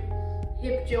here,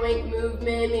 hip joint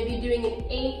movement, maybe doing an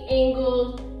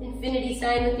 8-angle infinity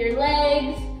sign with your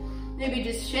legs, maybe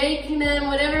just shaking them,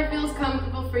 whatever feels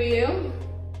comfortable for you.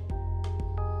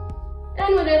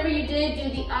 And whatever you did,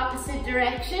 do the opposite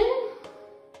direction.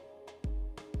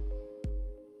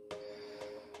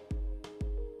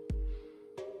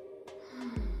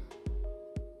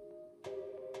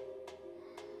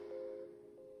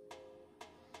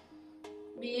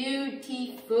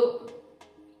 Beautiful.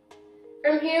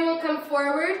 From here, we'll come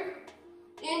forward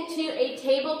into a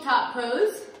tabletop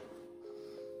pose.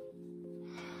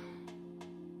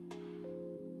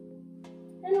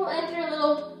 And we'll enter a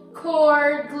little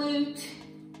core, glute,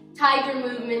 tiger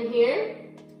movement here.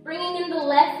 Bringing in the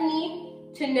left knee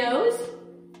to nose.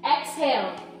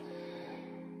 Exhale.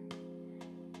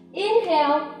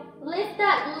 Inhale, lift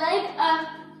that leg up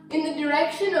in the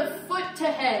direction of foot to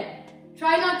head.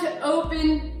 Try not to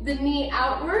open the knee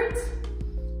outwards.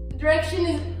 The direction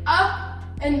is up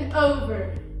and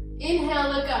over.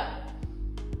 Inhale, look up.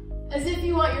 As if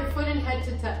you want your foot and head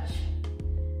to touch.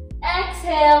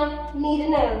 Exhale, knee to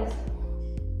nose.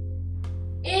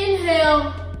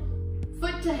 Inhale,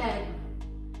 foot to head.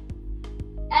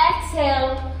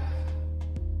 Exhale,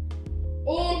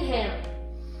 inhale.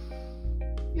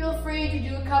 Feel free to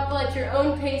do a couple at your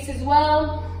own pace as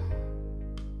well.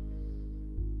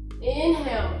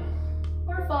 Inhale,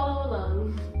 or follow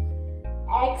along.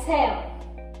 Exhale.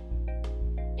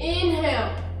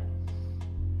 Inhale.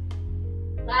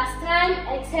 Last time,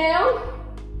 exhale.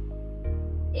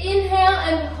 Inhale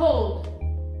and hold.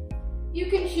 You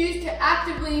can choose to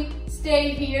actively stay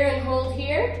here and hold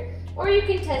here, Or you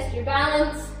can test your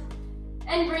balance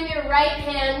and bring your right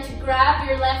hand to grab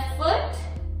your left foot.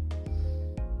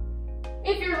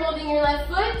 If you're holding your left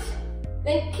foot,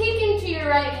 then kick into your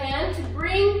right hand to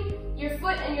bring your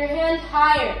foot and your hand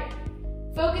higher.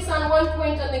 Focus on one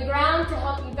point on the ground to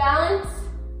help you balance.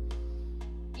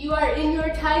 You are in your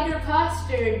tiger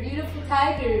posture, beautiful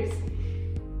tigers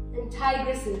and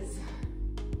tigresses.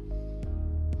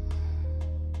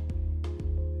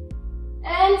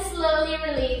 And slowly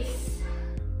release.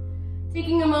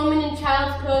 Taking a moment in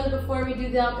child's pose before we do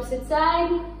the opposite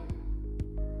side.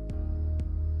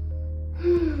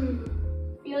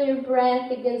 Feel your breath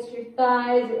against your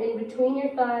thighs or in between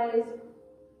your thighs.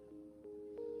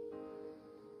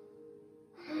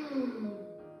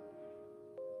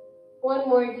 One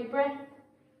more deep breath.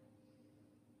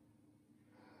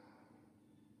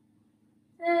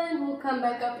 And we'll come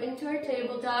back up into our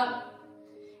tabletop.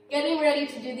 Getting ready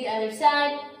to do the other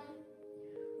side.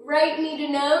 Right knee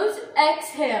to nose,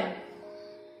 exhale.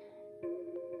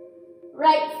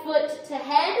 Right foot to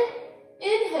head,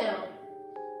 inhale.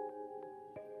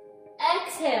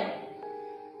 Exhale.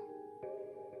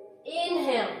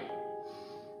 Inhale.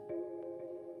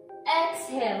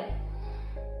 Exhale.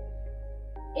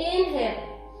 Inhale.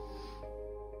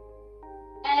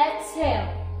 Exhale.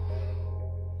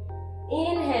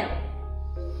 Inhale.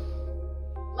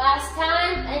 Last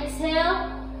time,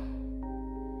 exhale.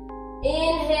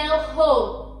 Inhale,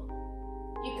 hold.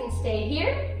 You can stay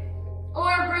here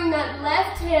or bring that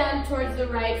left hand towards the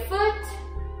right foot.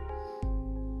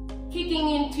 Kicking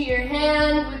into your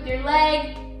hand with your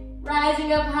leg,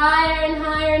 rising up higher and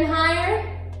higher and higher.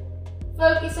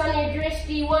 Focus on your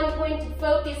drishti, one point of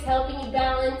focus, helping you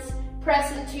balance.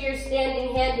 Press into your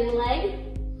standing hand and leg.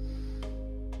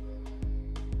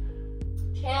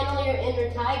 Channel your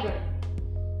inner tiger.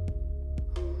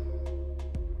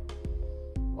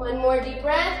 One more deep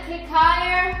breath, kick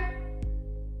higher.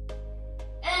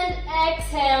 And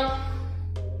exhale.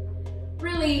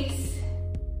 Release.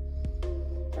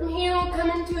 From here, we'll come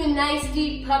into a nice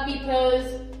deep puppy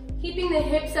pose. Keeping the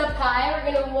hips up high,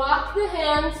 we're gonna walk the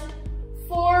hands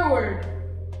forward.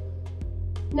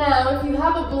 Now, if you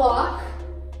have a block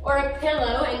or a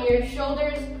pillow and your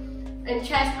shoulders and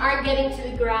chest aren't getting to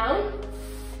the ground,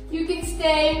 you can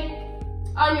stay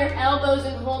on your elbows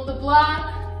and hold the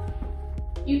block.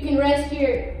 You can rest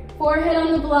your forehead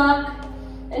on the block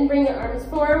and bring the arms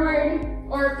forward,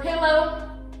 or a pillow,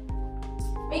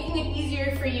 making it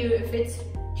easier for you if it's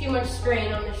too much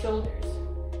strain on the shoulders.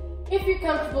 If you're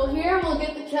comfortable here, we'll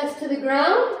get the chest to the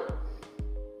ground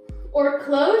or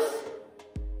close,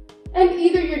 and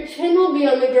either your chin will be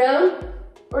on the ground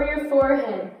or your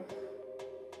forehead.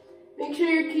 Make sure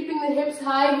you're keeping the hips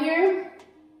high here.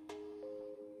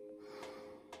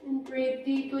 And breathe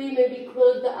deeply, maybe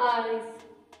close the eyes.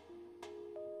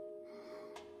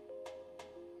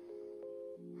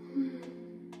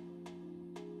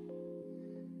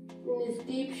 This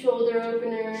deep shoulder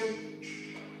opener.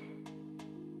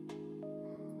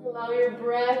 Allow your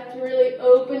breath to really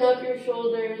open up your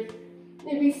shoulders.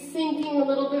 Maybe sinking a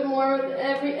little bit more with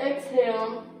every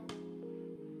exhale.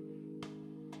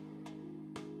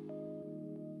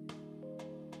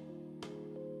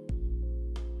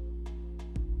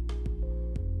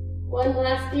 One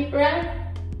last deep breath.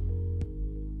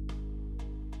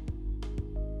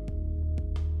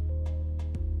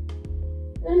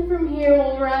 And from here,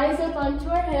 we'll rise up onto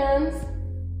our hands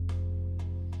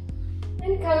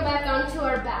and come back onto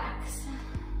our backs.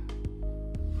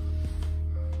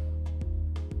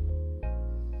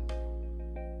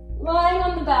 Lying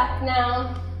on the back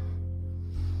now.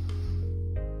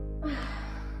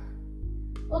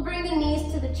 We'll bring the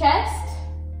knees to the chest,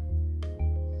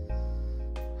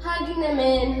 hugging them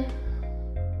in.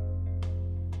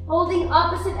 Holding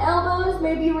opposite elbows,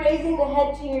 maybe raising the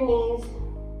head to your knees.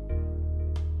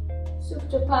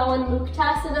 Supta Pawan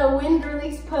Muktasana, wind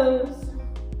release pose.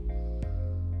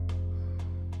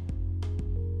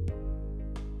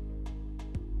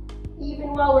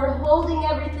 Even while we're holding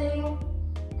everything,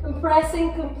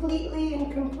 compressing completely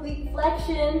in complete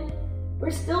flexion,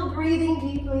 we're still breathing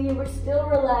deeply, we're still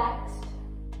relaxed.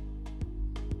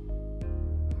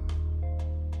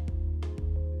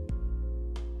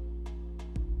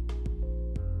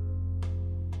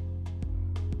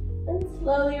 And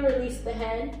slowly release the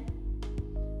head.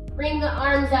 Bring the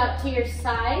arms out to your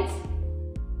sides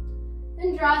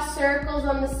and draw circles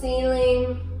on the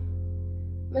ceiling,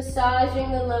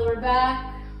 massaging the lower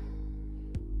back.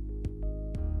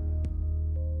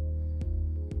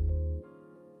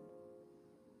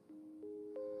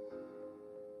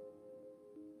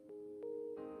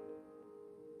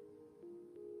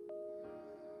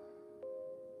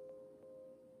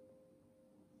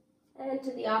 And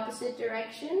to the opposite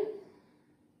direction.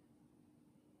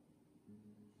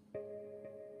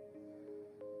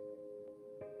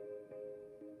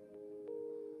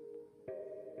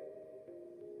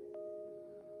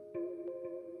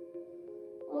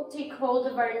 We'll take hold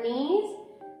of our knees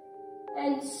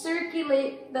and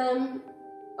circulate them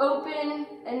open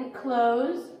and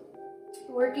close,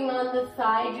 working on the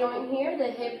thigh joint here, the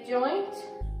hip joint.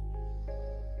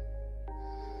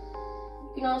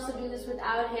 You can also do this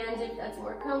without hands if that's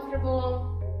more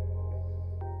comfortable.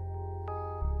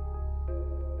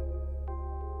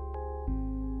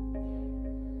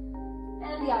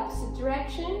 And the opposite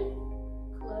direction,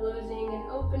 closing and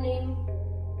opening,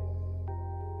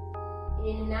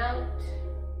 in and out.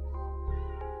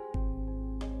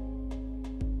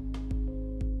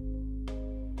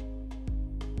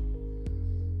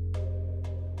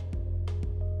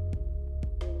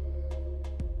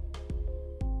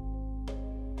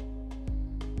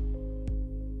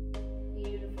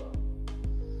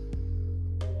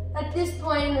 At this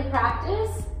point in the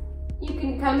practice, you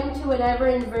can come into whatever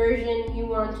inversion you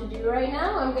want to do right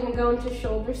now. I'm going to go into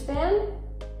shoulder stand.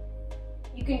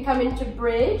 You can come into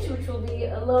bridge, which will be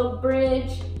a low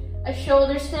bridge, a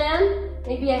shoulder stand,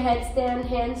 maybe a headstand,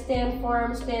 handstand,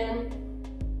 forearm stand,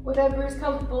 whatever is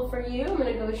comfortable for you. I'm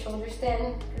going to go with shoulder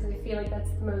stand because I feel like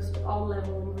that's the most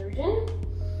all-level inversion.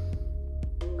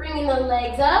 Bringing the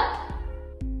legs up,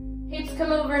 hips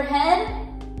come overhead,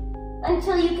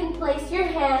 until you can place your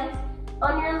hands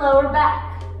on your lower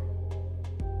back.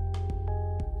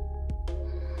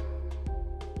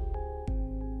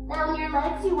 Now on your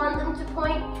legs, you want them to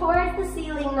point towards the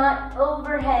ceiling, not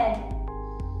overhead.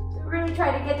 So really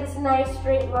try to get this nice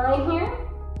straight line here.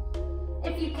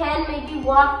 If you can, maybe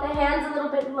walk the hands a little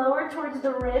bit lower towards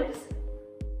the ribs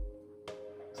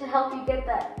to help you get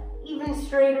that even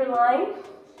straighter line.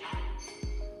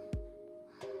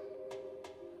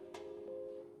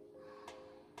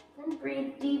 And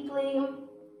breathe deeply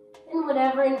in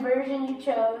whatever inversion you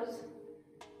chose.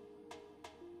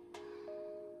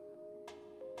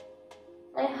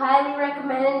 I highly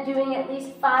recommend doing at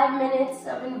least 5 minutes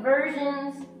of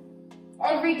inversions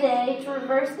every day to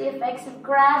reverse the effects of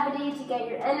gravity, to get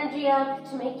your energy up,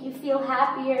 to make you feel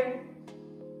happier.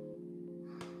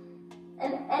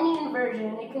 And any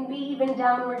inversion, it can be even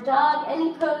downward dog,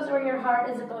 any pose where your heart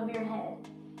is above your head.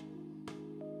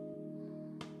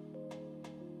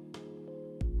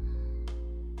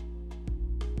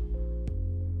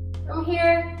 From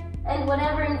here, and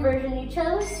whatever inversion you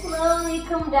chose, slowly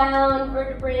come down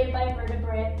vertebrae by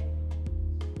vertebrae,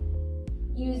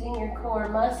 using your core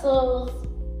muscles,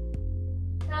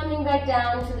 coming back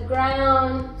down to the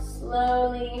ground,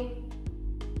 slowly.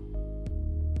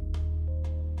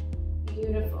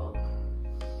 Beautiful.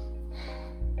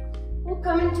 We'll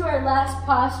come into our last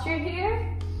posture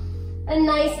here, a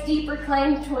nice deep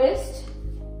reclined twist,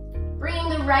 bringing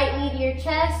the right knee to your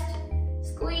chest.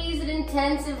 Squeeze it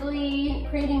intensively,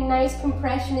 creating nice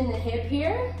compression in the hip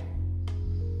here.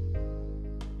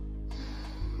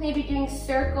 Maybe doing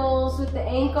circles with the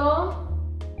ankle.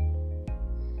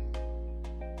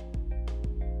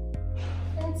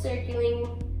 And circling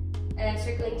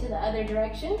to the other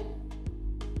direction.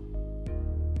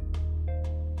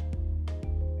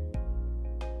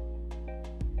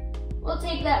 We'll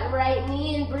take that right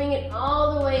knee and bring it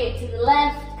all the way to the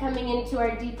left, coming into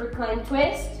our deep reclined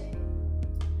twist.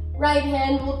 Right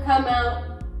hand will come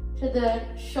out to the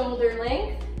shoulder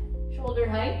length, shoulder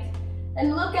height,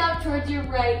 and look out towards your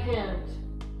right hand.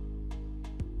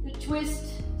 The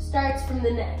twist starts from the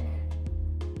neck.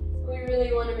 So we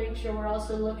really want to make sure we're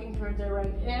also looking towards our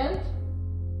right hand.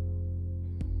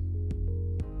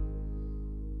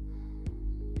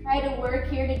 Try to work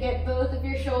here to get both of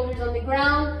your shoulders on the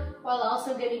ground while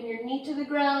also getting your knee to the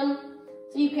ground.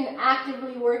 So you can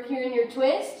actively work here in your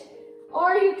twist.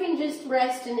 Or you can just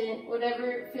rest in it,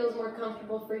 whatever feels more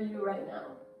comfortable for you right now.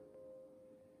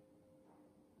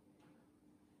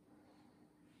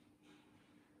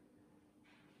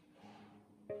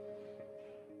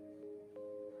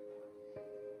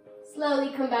 Slowly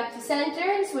come back to center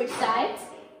and switch sides.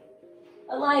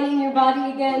 Aligning your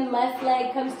body again, left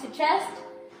leg comes to chest.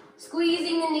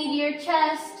 Squeezing the knee to your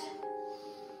chest.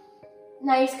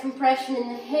 Nice compression in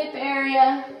the hip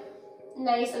area.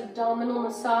 Nice abdominal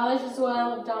massage as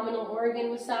well, abdominal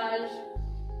organ massage.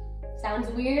 Sounds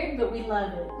weird, but we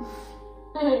love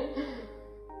it.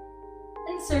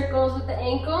 And circles with the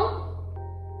ankle.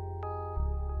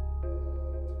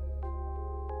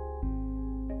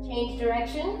 Change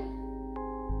direction.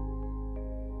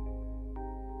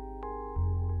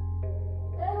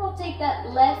 And we'll take that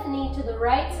left knee to the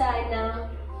right side now.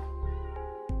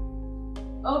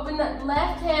 Open that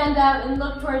left hand out and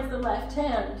look towards the left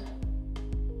hand.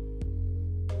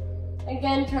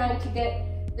 Again, trying to get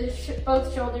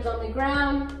both shoulders on the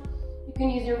ground. You can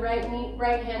use your right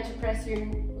hand to press your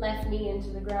left knee into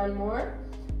the ground more,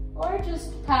 or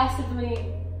just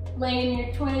passively lay in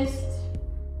your twist.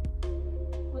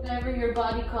 Whatever your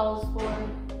body calls for,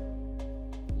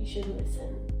 you should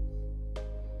listen.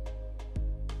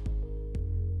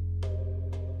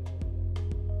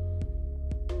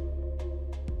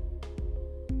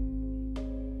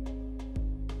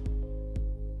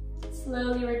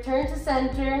 Slowly return to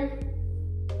center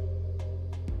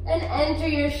and enter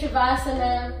your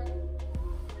Shavasana.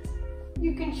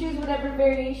 You can choose whatever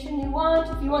variation you want.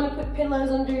 If you want to put pillows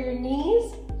under your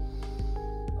knees,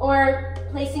 or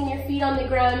placing your feet on the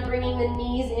ground, bringing the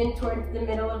knees in towards the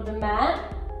middle of the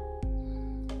mat.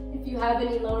 If you have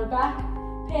any lower back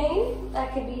pain,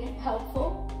 that can be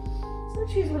helpful. So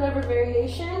choose whatever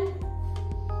variation.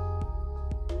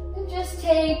 And just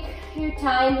take your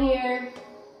time here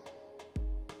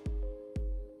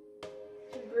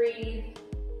to breathe,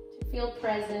 to feel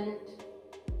present,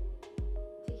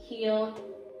 to heal.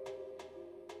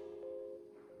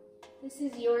 This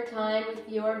is your time with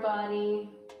your body.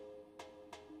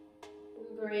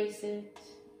 Embrace it.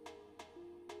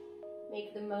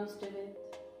 Make the most of it.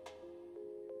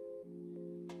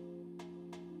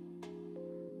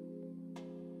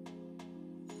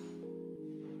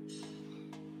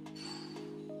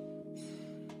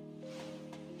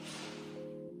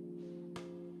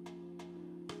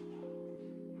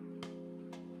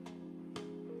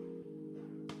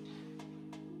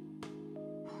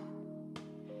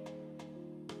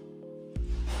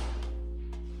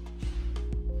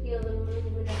 Feel the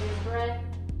movement of your breath,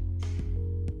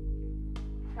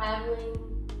 traveling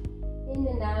in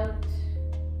and out,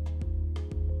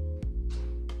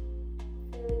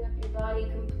 filling up your body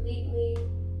completely,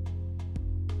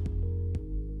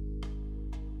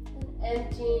 and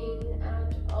emptying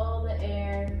out all the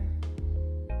air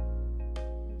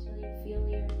until you feel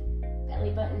your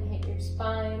belly button hit your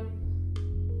spine.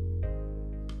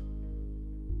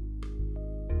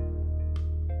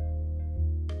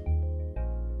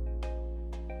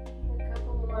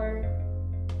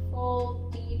 Full,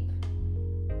 deep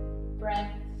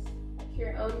breaths at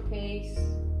your own pace,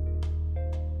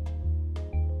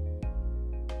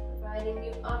 providing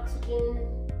new oxygen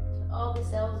to all the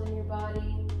cells in your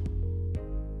body,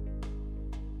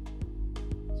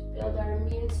 to build our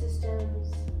immune systems,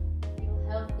 feel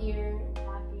healthier and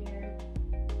happier.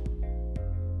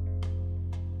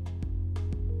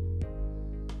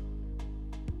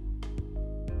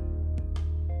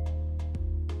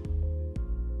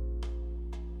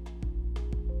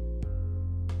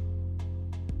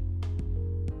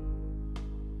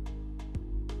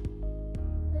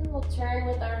 We'll turn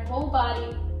with our whole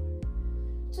body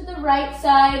to the right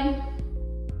side.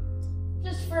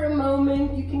 Just for a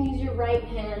moment, you can use your right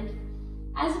hand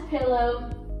as a pillow,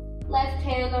 left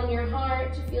hand on your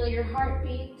heart to feel your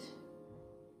heartbeat,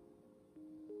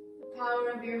 the power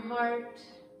of your heart.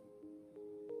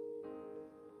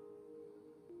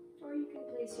 Or you can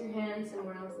place your hand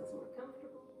somewhere else that's more comfortable.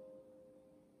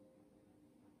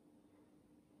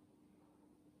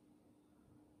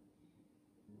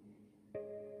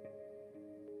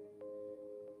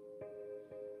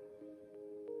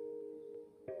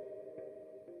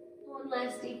 One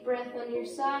last deep breath on your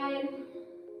side.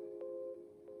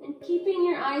 And keeping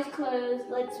your eyes closed,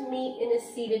 let's meet in a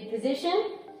seated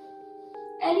position.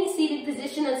 Any seated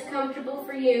position that's comfortable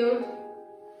for you.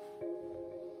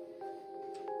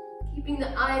 Keeping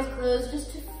the eyes closed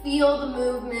just to feel the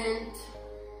movement.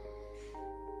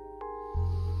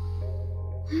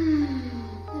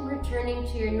 And returning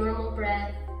to your normal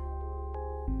breath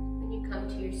when you come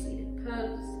to your seated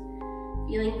pose.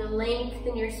 Feeling the length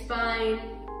in your spine.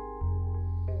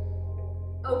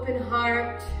 Open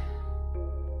heart.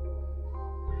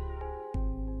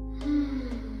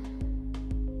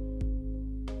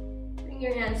 Bring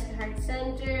your hands to heart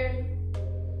center.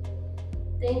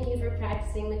 Thank you for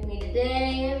practicing with me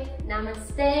today.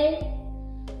 Namaste.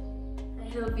 I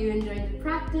hope you enjoyed the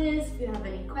practice. If you have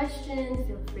any questions,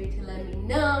 feel free to let me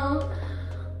know.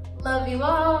 Love you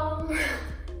all.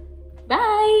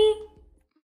 Bye.